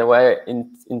unstructured in a way,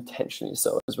 intentionally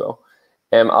so as well.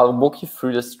 I'll walk you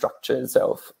through the structure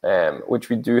itself, which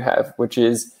we do have, which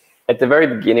is at the very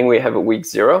beginning, we have a week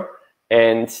 0,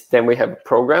 and then we have a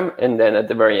program, and then at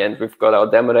the very end, we've got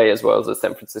our demo day as well as a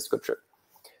San Francisco trip.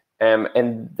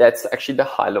 And that's actually the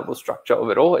high-level structure of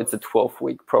it all. It's a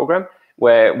 12-week program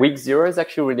where week 0 is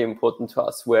actually really important to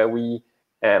us, where we,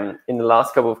 in the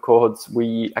last couple of cohorts,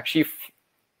 we actually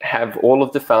have all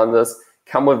of the founders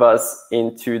come with us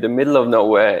into the middle of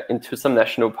nowhere, into some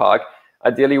national park,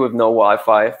 ideally with no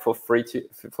Wi-Fi for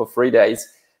 3 days.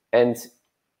 And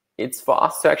it's for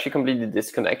us to actually completely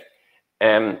disconnect,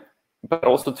 but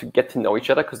also to get to know each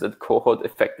other, because the cohort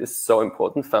effect is so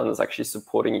important. Founders actually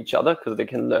supporting each other because they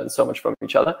can learn so much from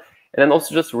each other. And then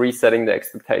also just resetting their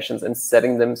expectations and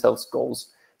setting themselves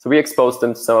goals. So we exposed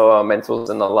them to some of our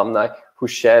mentors and alumni who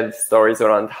shared stories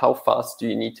around how fast do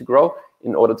you need to grow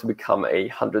in order to become a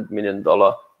 $100 million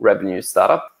revenue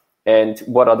startup, and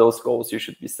what are those goals you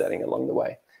should be setting along the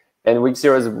way. And week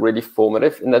 0 is really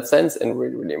formative in that sense and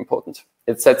really, really important.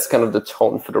 It sets kind of the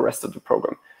tone for the rest of the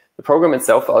program. The program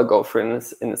itself, I'll go through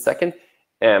in a second.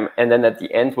 And then at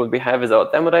the end, what we have is our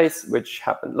demo days, which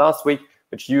happened last week,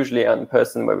 which usually are in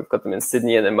person, where we've got them in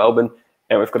Sydney and in Melbourne.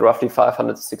 And we've got roughly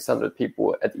 500 to 600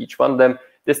 people at each one of them.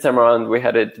 This time around, we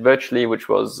had it virtually, which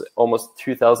was almost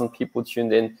 2,000 people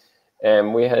tuned in.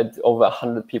 We had over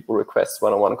 100 people request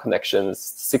one-on-one connections.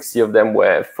 60 of them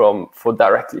were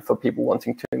directly for people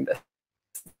wanting to invest.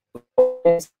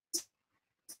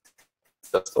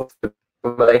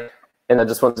 And I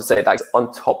just want to say that's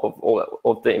on top of all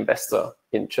of the investor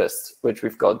interest, which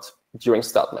we've got during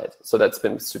Startmate. So that's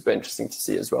been super interesting to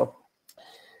see as well.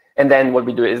 And then what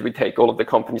we do is we take all of the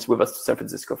companies with us to San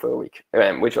Francisco for a week,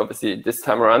 which obviously this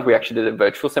time around, we actually did a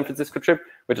virtual San Francisco trip,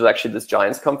 which is actually this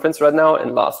Giants conference right now.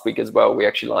 And last week as well, we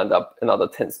actually lined up another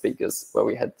 10 speakers where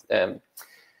we had San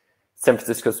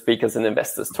Francisco speakers and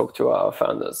investors talk to our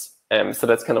founders. So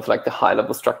that's kind of like the high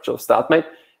level structure of Startmate.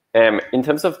 In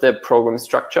terms of the program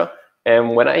structure,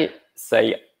 when I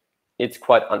say it's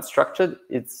quite unstructured,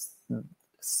 it's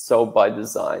so by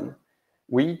design.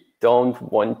 We don't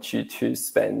want you to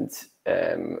spend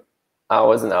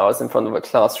hours and hours in front of a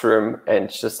classroom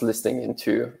and just listening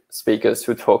into speakers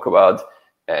who talk about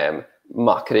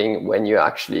marketing when you're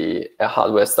actually a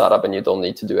hardware startup and you don't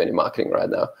need to do any marketing right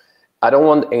now. I don't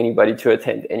want anybody to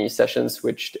attend any sessions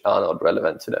which are not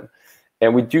relevant to them.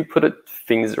 And we do put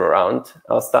things around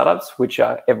our startups, which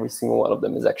are every single one of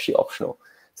them is actually optional.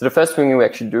 So the first thing we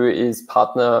actually do is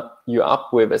partner you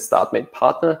up with a Startmate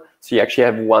partner. So you actually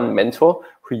have one mentor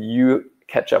who you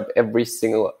catch up every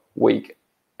single week,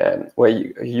 where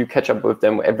you catch up with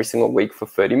them every single week for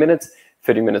 30 minutes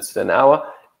to an hour.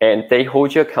 And they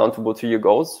hold you accountable to your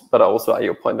goals, but also are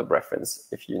your point of reference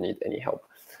if you need any help.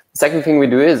 The second thing we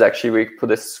do is actually we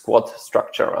put a squad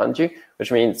structure around you,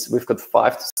 which means we've got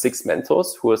 5 to 6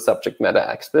 mentors who are subject matter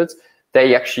experts.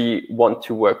 They actually want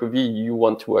to work with you, you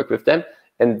want to work with them,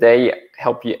 and they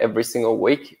help you every single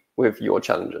week with your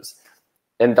challenges.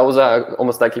 And those are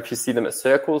almost like, if you see them as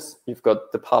circles, you've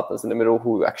got the partners in the middle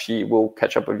who actually will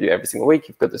catch up with you every single week.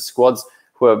 You've got the squads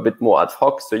who are a bit more ad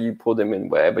hoc, so you pull them in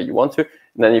wherever you want to.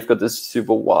 And then you've got this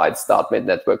super wide Startmate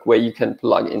network where you can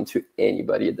plug into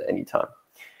anybody at any time.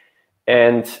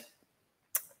 And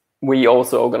we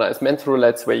also organize mentor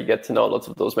roulettes where you get to know lots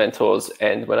of those mentors.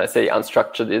 And when I say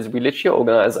unstructured, is we literally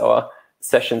organize our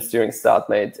sessions during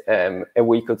Startmate a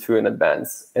week or two in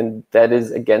advance. And that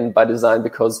is, again, by design,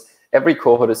 because every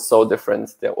cohort is so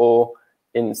different. They're all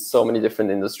in so many different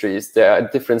industries. They're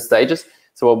at different stages.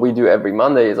 So what we do every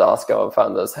Monday is ask our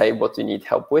founders, hey, what do you need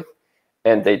help with?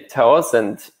 And they tell us,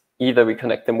 and either we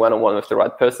connect them one-on-one with the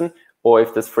right person, or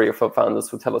if there's 3 of our founders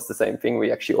who tell us the same thing,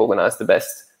 we actually organize the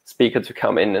best speaker to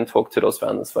come in and talk to those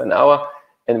founders for an hour.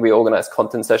 And we organize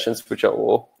content sessions, which are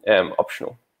all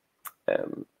optional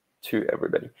to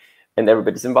everybody. And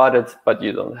everybody's invited, but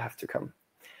you don't have to come.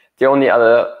 The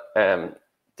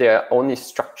only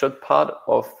structured part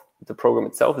of the program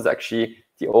itself is actually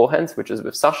the all hands, which is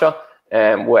with Sascha,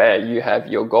 where you have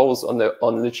your goals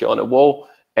literally on a wall,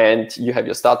 and you have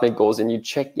your Startmate goals, and you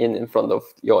check in front of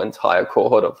your entire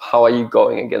cohort of how are you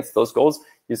going against those goals.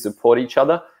 You support each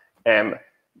other, and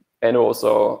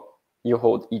also you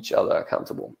hold each other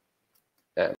accountable.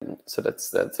 So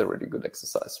that's a really good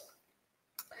exercise.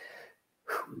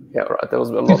 Yeah, right. There was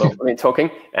a lot of me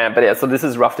talking, but yeah. So this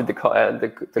is roughly the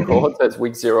cohort. So it's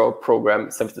week 0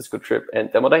 program, San Francisco trip, and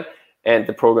demo day. And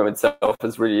the program itself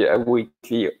is really a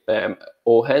weekly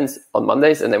all hands on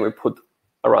Mondays, and then we put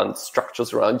around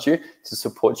structures around you to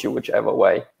support you whichever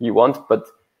way you want. But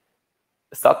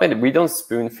Startmate, we don't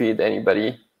spoon feed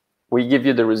anybody. We give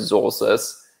you the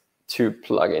resources to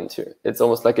plug into. It's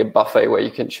almost like a buffet where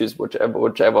you can choose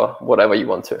whatever you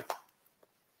want to.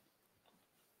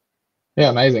 Yeah,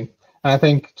 amazing. And I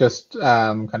think just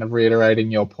kind of reiterating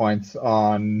your points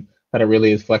on that it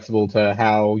really is flexible to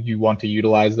how you want to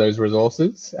utilize those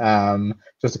resources.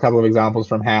 Just a couple of examples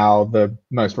from how the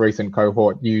most recent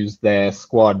cohort used their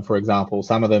squad, for example.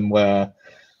 Some of them were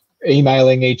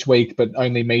emailing each week, but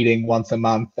only meeting once a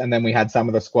month. And then we had some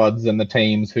of the squads and the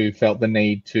teams who felt the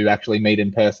need to actually meet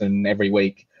in person every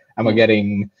week. And we're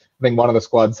getting, I think one of the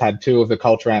squads had 2 of the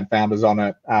Culture Amp founders on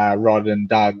it, Rod and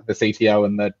Doug, the CTO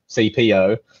and the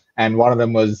CPO. And one of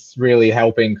them was really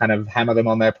helping kind of hammer them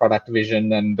on their product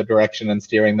vision and the direction and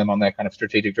steering them on their kind of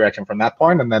strategic direction from that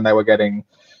point. And then they were getting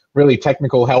really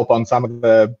technical help on some of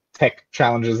the tech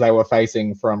challenges they were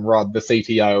facing from Rod, the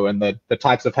CTO, and the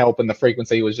types of help and the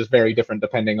frequency was just very different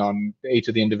depending on each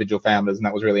of the individual founders. And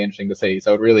that was really interesting to see.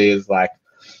 So it really is like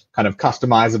kind of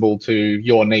customizable to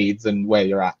your needs and where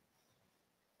you're at.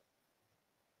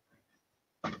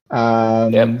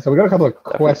 So we got a couple of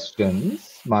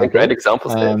questions, Michael. Great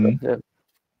examples there. Yeah.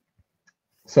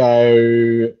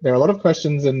 So there are a lot of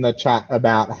questions in the chat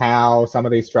about how some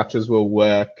of these structures will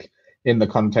work in the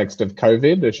context of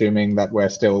COVID, assuming that we're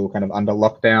still kind of under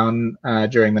lockdown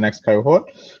during the next cohort.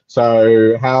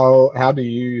 So how do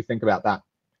you think about that?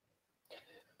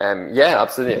 Yeah,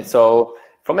 absolutely. So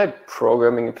from a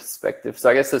programming perspective, so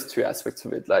I guess there's 2 aspects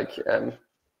of it, like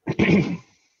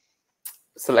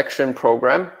selection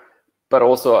program, but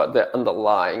also the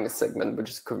underlying segment, which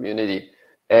is community.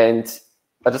 And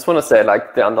I just want to say,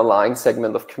 like, the underlying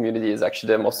segment of community is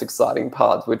actually the most exciting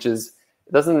part, which is,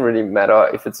 it doesn't really matter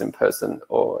if it's in person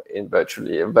or in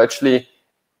virtually. Virtually,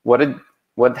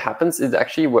 what happens is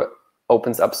actually what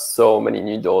opens up so many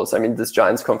new doors. I mean, this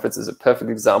Giants conference is a perfect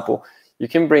example. You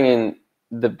can bring in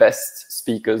the best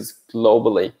speakers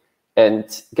globally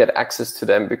and get access to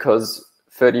them, because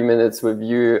 30 minutes with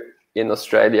you in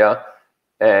Australia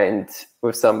and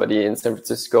with somebody in San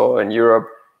Francisco and Europe,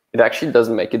 it actually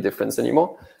doesn't make a difference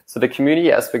anymore. So the community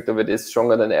aspect of it is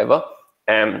stronger than ever,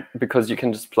 because you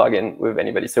can just plug in with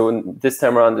anybody. So this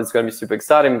time around, it's going to be super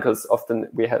exciting, because often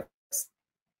we have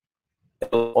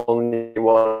only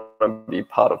want to be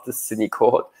part of the Sydney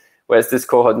cohort, whereas this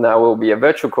cohort now will be a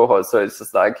virtual cohort. So it's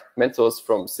just like mentors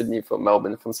from Sydney, from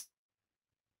Melbourne, from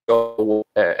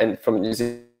and from New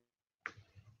Zealand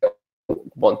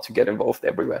want to get involved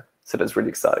everywhere. So that's really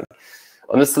exciting.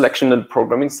 On the selection and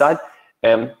programming side,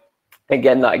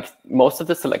 again, like, most of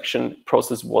the selection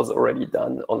process was already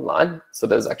done online, so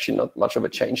there's actually not much of a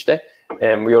change there.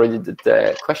 We already did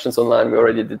the questions online. We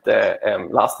already did the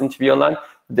last interview online.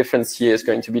 The difference here is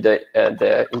going to be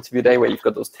the interview day, where you've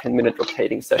got those 10-minute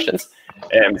rotating sessions.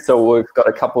 So we've got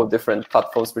a couple of different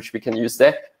platforms which we can use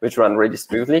there, which run really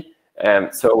smoothly.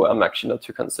 So I'm actually not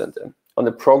too concerned. On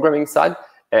the programming side,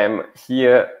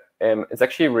 here, it's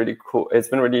actually really cool. It's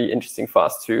been really interesting for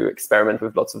us to experiment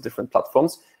with lots of different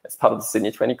platforms as part of the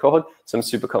Sydney 20 cohort. So I'm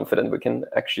super confident we can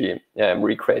actually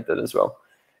recreate that as well.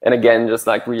 And again, just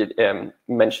like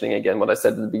mentioning again what I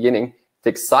said at the beginning, the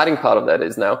exciting part of that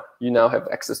is now you have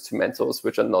access to mentors,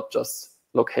 which are not just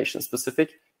location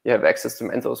specific. You have access to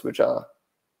mentors which are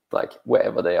like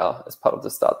wherever they are as part of the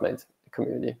Startmate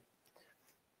community.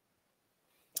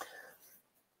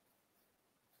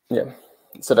 Yeah.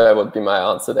 So that would be my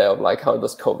answer there of like, how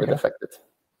does COVID affect it?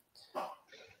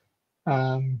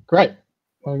 Great.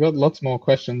 Well, we've got lots more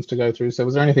questions to go through. So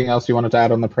was there anything else you wanted to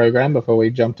add on the program before we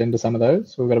jumped into some of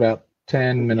those? We've got about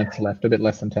 10 minutes left, a bit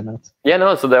less than 10 minutes. Yeah,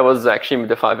 no, so there was actually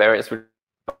the 5 areas which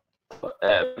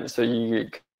So you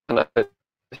kind of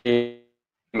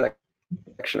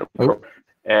action approach.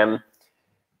 And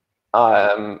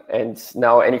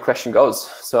now any question goes.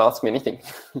 So ask me anything.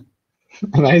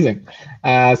 Amazing.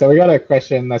 So we got a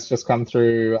question that's just come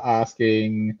through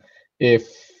asking if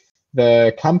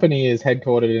the company is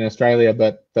headquartered in Australia,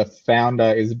 but the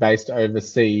founder is based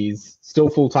overseas, still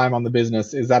full-time on the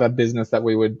business. Is that a business that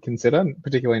we would consider,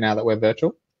 particularly now that we're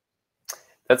virtual?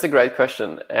 That's a great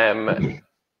question. I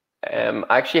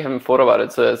actually haven't thought about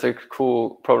it, so it's a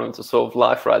cool problem to solve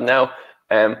live right now.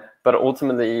 But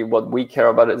ultimately, what we care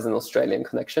about is an Australian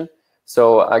connection.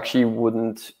 So I actually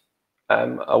wouldn't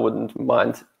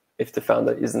mind if the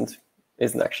founder isn't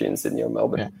actually in Sydney or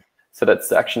Melbourne. Yeah. So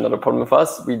that's actually not a problem for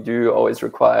us. We do always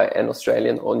require an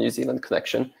Australian or New Zealand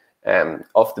connection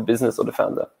of the business or the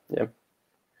founder. Yeah.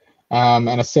 And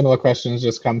a similar question has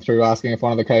just come through asking if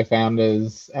one of the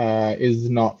co-founders is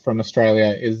not from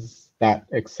Australia. Is that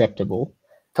acceptable?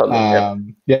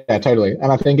 Totally. Yeah, totally.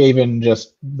 And I think even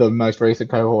just the most recent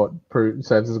cohort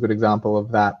serves as a good example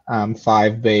of that.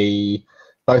 5B,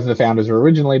 both of the founders were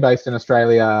originally based in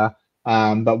Australia,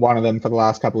 but one of them for the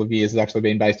last couple of years has actually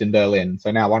been based in Berlin. So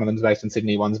now one of them's based in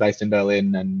Sydney, one's based in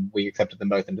Berlin, and we accepted them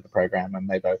both into the program, and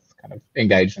they both kind of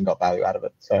engaged and got value out of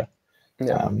it. So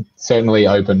certainly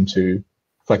open to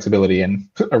flexibility and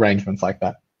arrangements like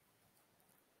that.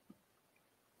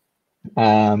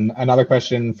 Another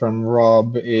question from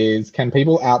Rob is, can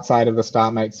people outside of the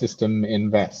Startmate system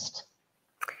invest?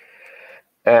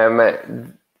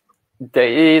 There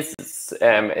is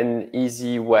an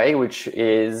easy way, which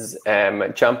is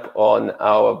jump on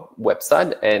our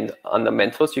website, and under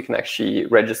mentors, you can actually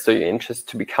register your interest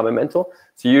to become a mentor.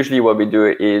 So usually what we do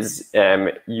is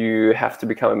you have to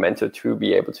become a mentor to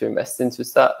be able to invest into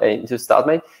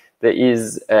Startmate. There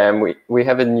is, we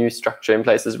have a new structure in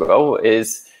place as well,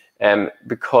 is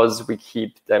because we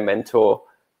keep the mentor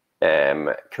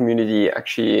community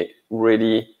actually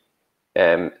really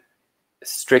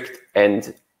strict,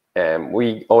 and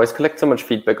we always collect so much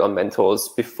feedback on mentors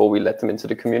before we let them into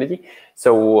the community.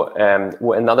 So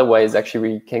another way is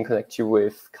actually we can connect you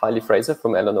with Kylie Fraser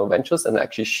from Eleanor Ventures, and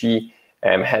actually she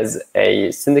has a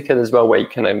syndicate as well where you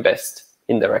can invest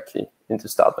indirectly into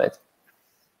Startmate.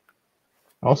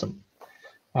 Awesome.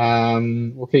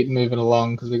 We'll keep moving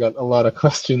along because we got a lot of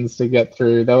questions to get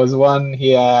through. There was one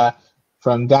here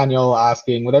from Daniel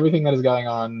asking, with everything that is going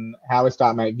on, how is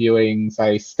Startmate viewing,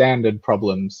 say, standard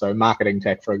problems, so marketing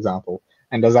tech, for example,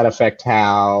 and does that affect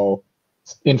how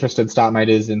interested Startmate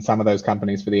is in some of those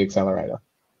companies for the Accelerator?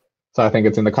 So I think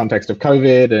it's in the context of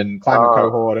COVID and climate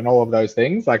cohort and all of those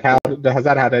things. Like, how has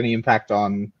that had any impact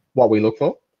on what we look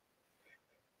for?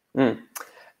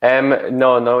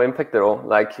 No impact at all.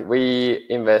 Like, we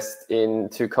invest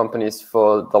into companies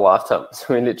for the lifetime.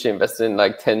 So we literally invest in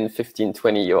like 10, 15,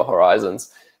 20-year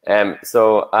horizons.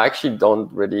 So I actually don't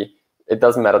really, it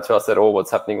doesn't matter to us at all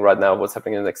what's happening right now, what's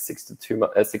happening in the next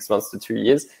 6 months to 2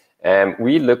 years.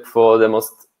 We look for the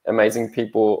most amazing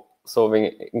people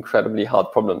solving incredibly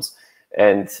hard problems.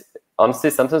 And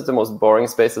honestly, sometimes the most boring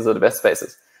spaces are the best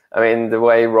spaces. I mean, the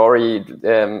way Rory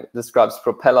describes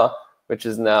Propeller, which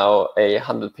is now a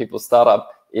 100-people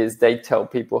startup, is they tell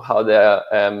people how their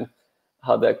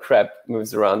crap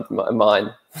moves around a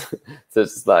mine. So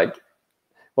it's just like,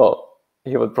 well,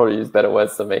 he would probably use better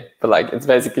words than me, but like, it's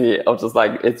basically, I'm just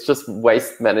like, it's just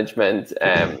waste management,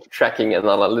 tracking and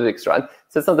analytics, right?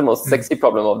 So it's not the most sexy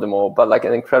problem of them all, but like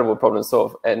an incredible problem to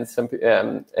solve, and some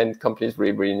and companies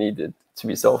really need it to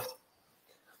be solved.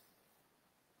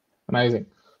 Amazing.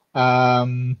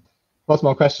 Lots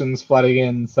more questions flooding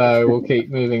in, so we'll keep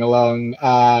moving along.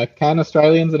 Can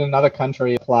Australians in another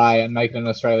country apply and make it an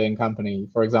Australian company?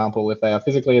 For example, if they are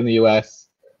physically in the US,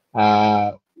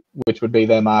 which would be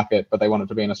their market, but they want it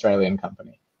to be an Australian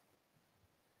company.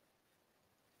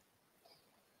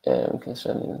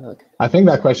 I think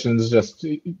that question is just,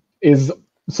 is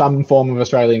some form of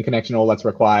Australian connection all that's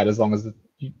required? As long as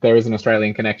there is an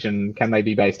Australian connection, can they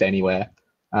be based anywhere?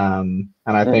 And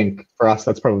I think for us,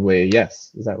 that's probably a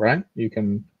yes. Is that right? You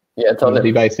can totally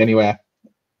be based anywhere.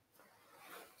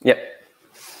 Yeah.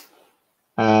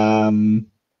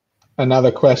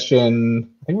 Another question,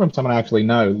 I think from someone I actually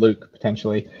know, Luke,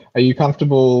 potentially. Are you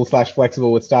comfortable /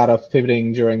 flexible with startups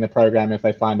pivoting during the program if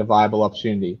they find a viable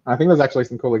opportunity? I think there's actually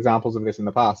some cool examples of this in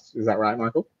the past. Is that right,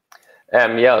 Michael?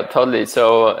 Yeah, totally.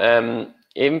 So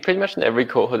in pretty much in every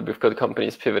cohort, we've got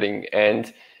companies pivoting,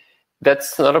 and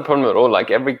that's not a problem at all. Like,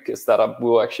 every startup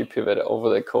will actually pivot over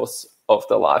the course of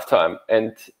the lifetime.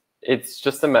 And it's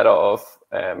just a matter of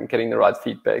getting the right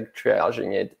feedback,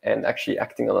 triaging it, and actually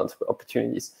acting on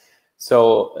opportunities.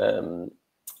 So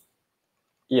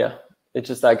yeah, it's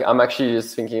just like, I'm actually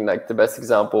just thinking like the best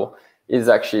example is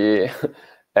actually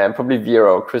probably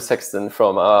Vero, Chris Sexton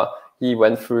from he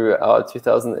went through our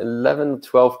 2011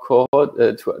 12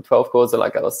 cohort, 12 cohorts,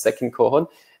 like our second cohort.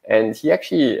 And he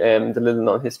actually, the little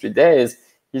known history there is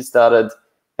he started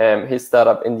his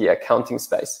startup in the accounting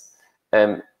space.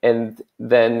 And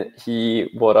then he,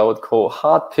 what I would call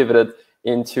hard pivoted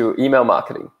into email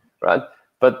marketing, right?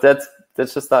 But that's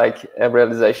just like a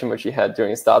realization which he had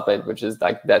during Startmate, which is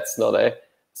like, that's not a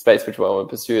space which I want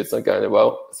to pursue. It's not going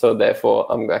well. So therefore,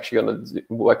 I'm actually going to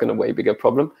work on a way bigger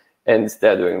problem, and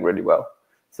they're doing really well.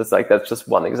 So it's like, that's just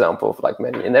one example of like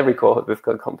many. In every cohort, we've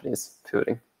got companies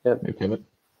pivoting. Yeah. They pivot.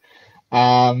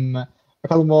 A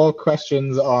couple more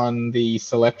questions on the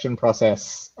selection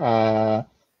process.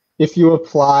 If you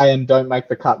apply and don't make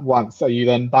the cut once, are you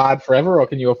then barred forever, or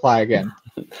can you apply again?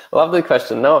 Love the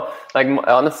question. No, like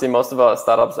honestly, most of our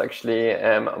startups actually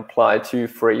apply 2,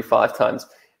 3, 5 times.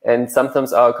 And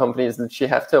sometimes our companies literally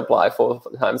have to apply 4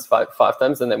 times, 5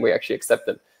 times, and then we actually accept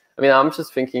them. I mean, I'm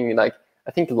just thinking like,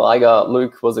 I think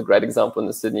Luke was a great example in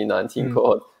the Sydney 19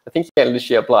 cohort. I think he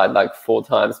literally applied like 4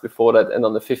 times before that. And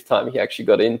on the 5th time, he actually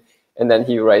got in. And then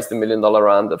he raised $1 million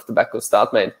round of the Batko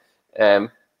Startmate.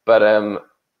 But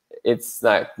it's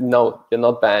like, no, you're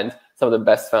not banned. Some of the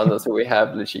best founders who we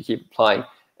have literally keep applying.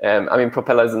 I mean,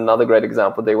 Propeller is another great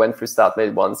example. They went through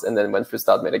Startmate once and then went through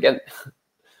Startmate again.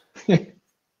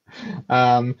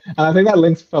 And I think that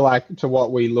links to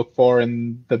what we look for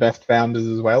in the best founders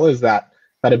as well, is that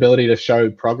ability to show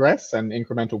progress and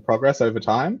incremental progress over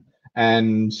time.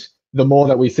 And the more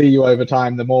that we see you over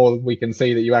time, the more we can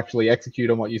see that you actually execute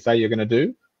on what you say you're going to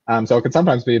do. So it can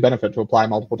sometimes be a benefit to apply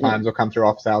multiple times or come through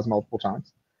office hours multiple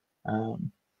times.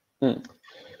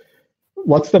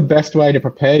 What's the best way to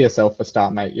prepare yourself for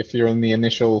Startmate if you're in the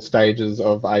initial stages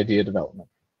of idea development?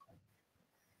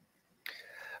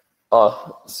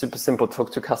 Oh, super simple.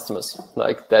 Talk to customers.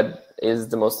 Like, that is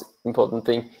the most important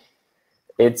thing.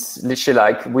 It's literally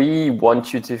like, we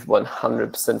want you to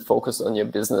 100% focus on your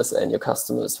business and your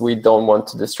customers. We don't want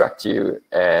to distract you.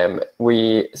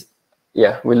 We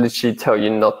literally tell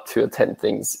you not to attend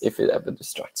things if it ever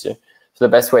distracts you. So the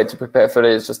best way to prepare for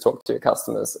it is just talk to your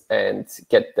customers and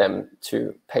get them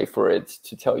to pay for it,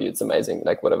 to tell you it's amazing,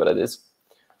 like whatever that is.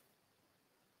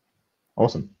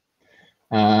 Awesome.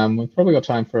 We've probably got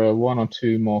time for 1 or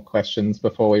 2 more questions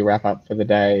before we wrap up for the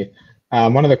day.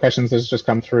 One of the questions that's just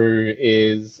come through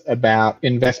is about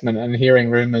investment, and hearing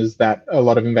rumors that a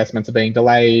lot of investments are being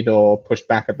delayed or pushed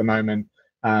back at the moment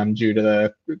due to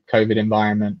the COVID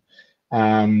environment.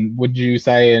 Would you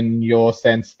say, in your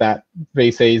sense, that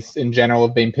VCs in general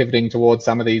have been pivoting towards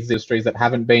some of these industries that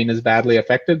haven't been as badly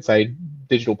affected, say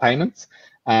digital payments,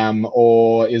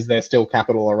 or is there still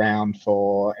capital around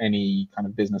for any kind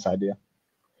of business idea?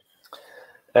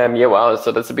 Yeah, wow.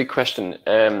 So that's a big question.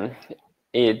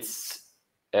 It's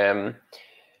kind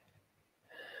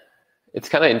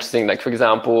of interesting. Like, for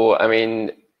example, I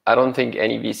mean, I don't think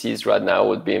any VCs right now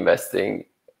would be investing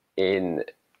in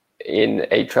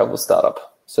a travel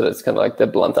startup. So that's kind of like the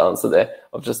blunt answer there,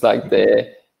 of just like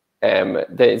there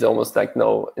is almost like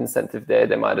no incentive there.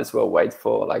 They might as well wait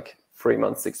for like 3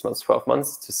 months, 6 months, 12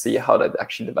 months to see how that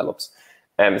actually develops.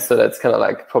 So that's kind of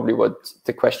like probably what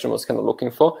the question was kind of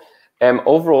looking for.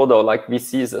 Overall though, like,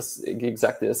 VCs is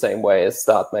exactly the same way as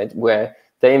Startmate, where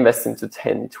they invest into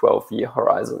 10, 12-year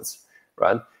horizons,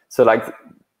 right? So like,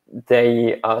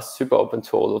 they are super open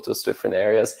to all of those different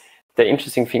areas. The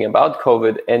interesting thing about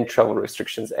COVID and travel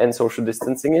restrictions and social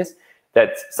distancing is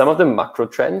that some of the macro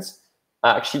trends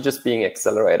are actually just being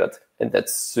accelerated, and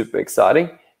that's super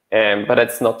exciting. But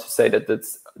that's not to say that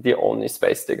that's the only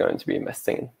space they're going to be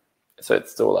investing in. So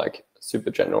it's still like super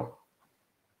general.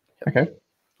 Okay,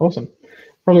 awesome.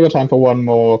 Probably got time for 1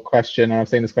 more question. I've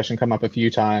seen this question come up a few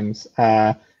times.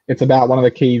 It's about one of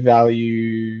the key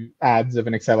value adds of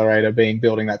an accelerator being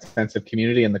building that sense of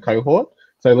community in the cohort.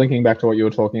 So linking back to what you were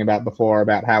talking about before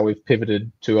about how we've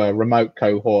pivoted to a remote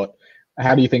cohort,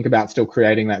 how do you think about still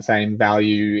creating that same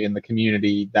value in the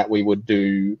community that we would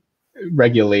do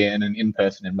regularly in an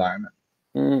in-person environment?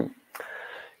 You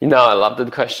know, I love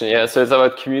that question. Yeah, so it's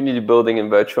about community building in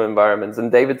virtual environments.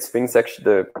 And David Spinks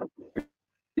actually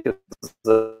I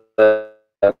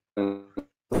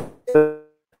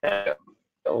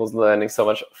was learning so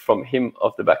much from him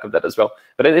off the back of that as well.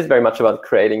 But it is very much about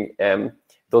creating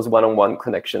those one-on-one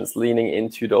connections, leaning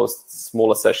into those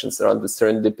smaller sessions around the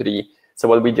serendipity. So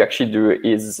what we actually do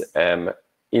is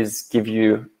give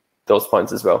you those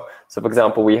points as well. So for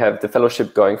example, we have the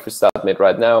fellowship going through Startmate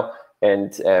right now,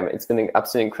 and it's been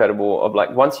absolutely incredible. Of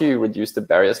like, once you reduce the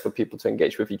barriers for people to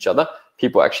engage with each other,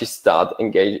 people actually start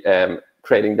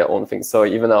creating their own things. So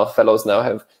even our fellows now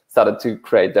have started to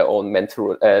create their own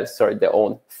their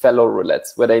own fellow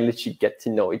roulettes where they literally get to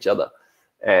know each other.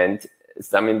 And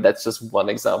I mean, that's just one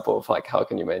example of like how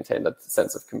can you maintain that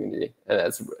sense of community, and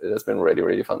it's been really,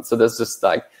 really fun. So there's just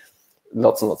like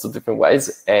lots and lots of different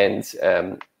ways, and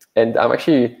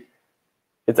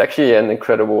it's actually an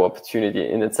incredible opportunity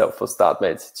in itself for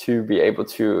Startmate to be able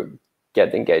to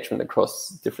get engagement across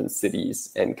different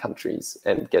cities and countries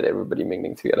and get everybody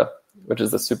mingling together, which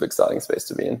is a super exciting space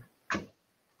to be in.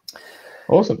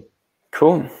 Awesome.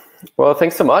 Cool. Well,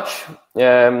 thanks so much.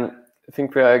 I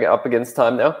think we're up against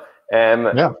time now.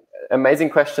 Yeah.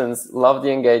 Amazing questions. Love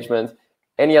the engagement.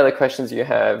 Any other questions you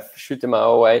have, shoot them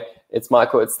our way. It's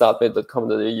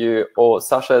michael@startmate.com.au or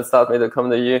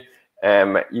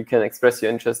sascha@startmate.com.au. You can express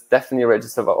your interest. Definitely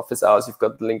register for office hours. You've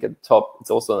got the link at the top.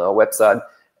 It's also on our website.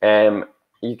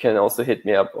 You can also hit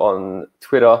me up on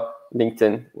Twitter,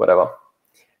 LinkedIn, whatever.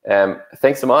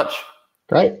 Thanks so much.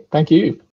 Great. Thank you.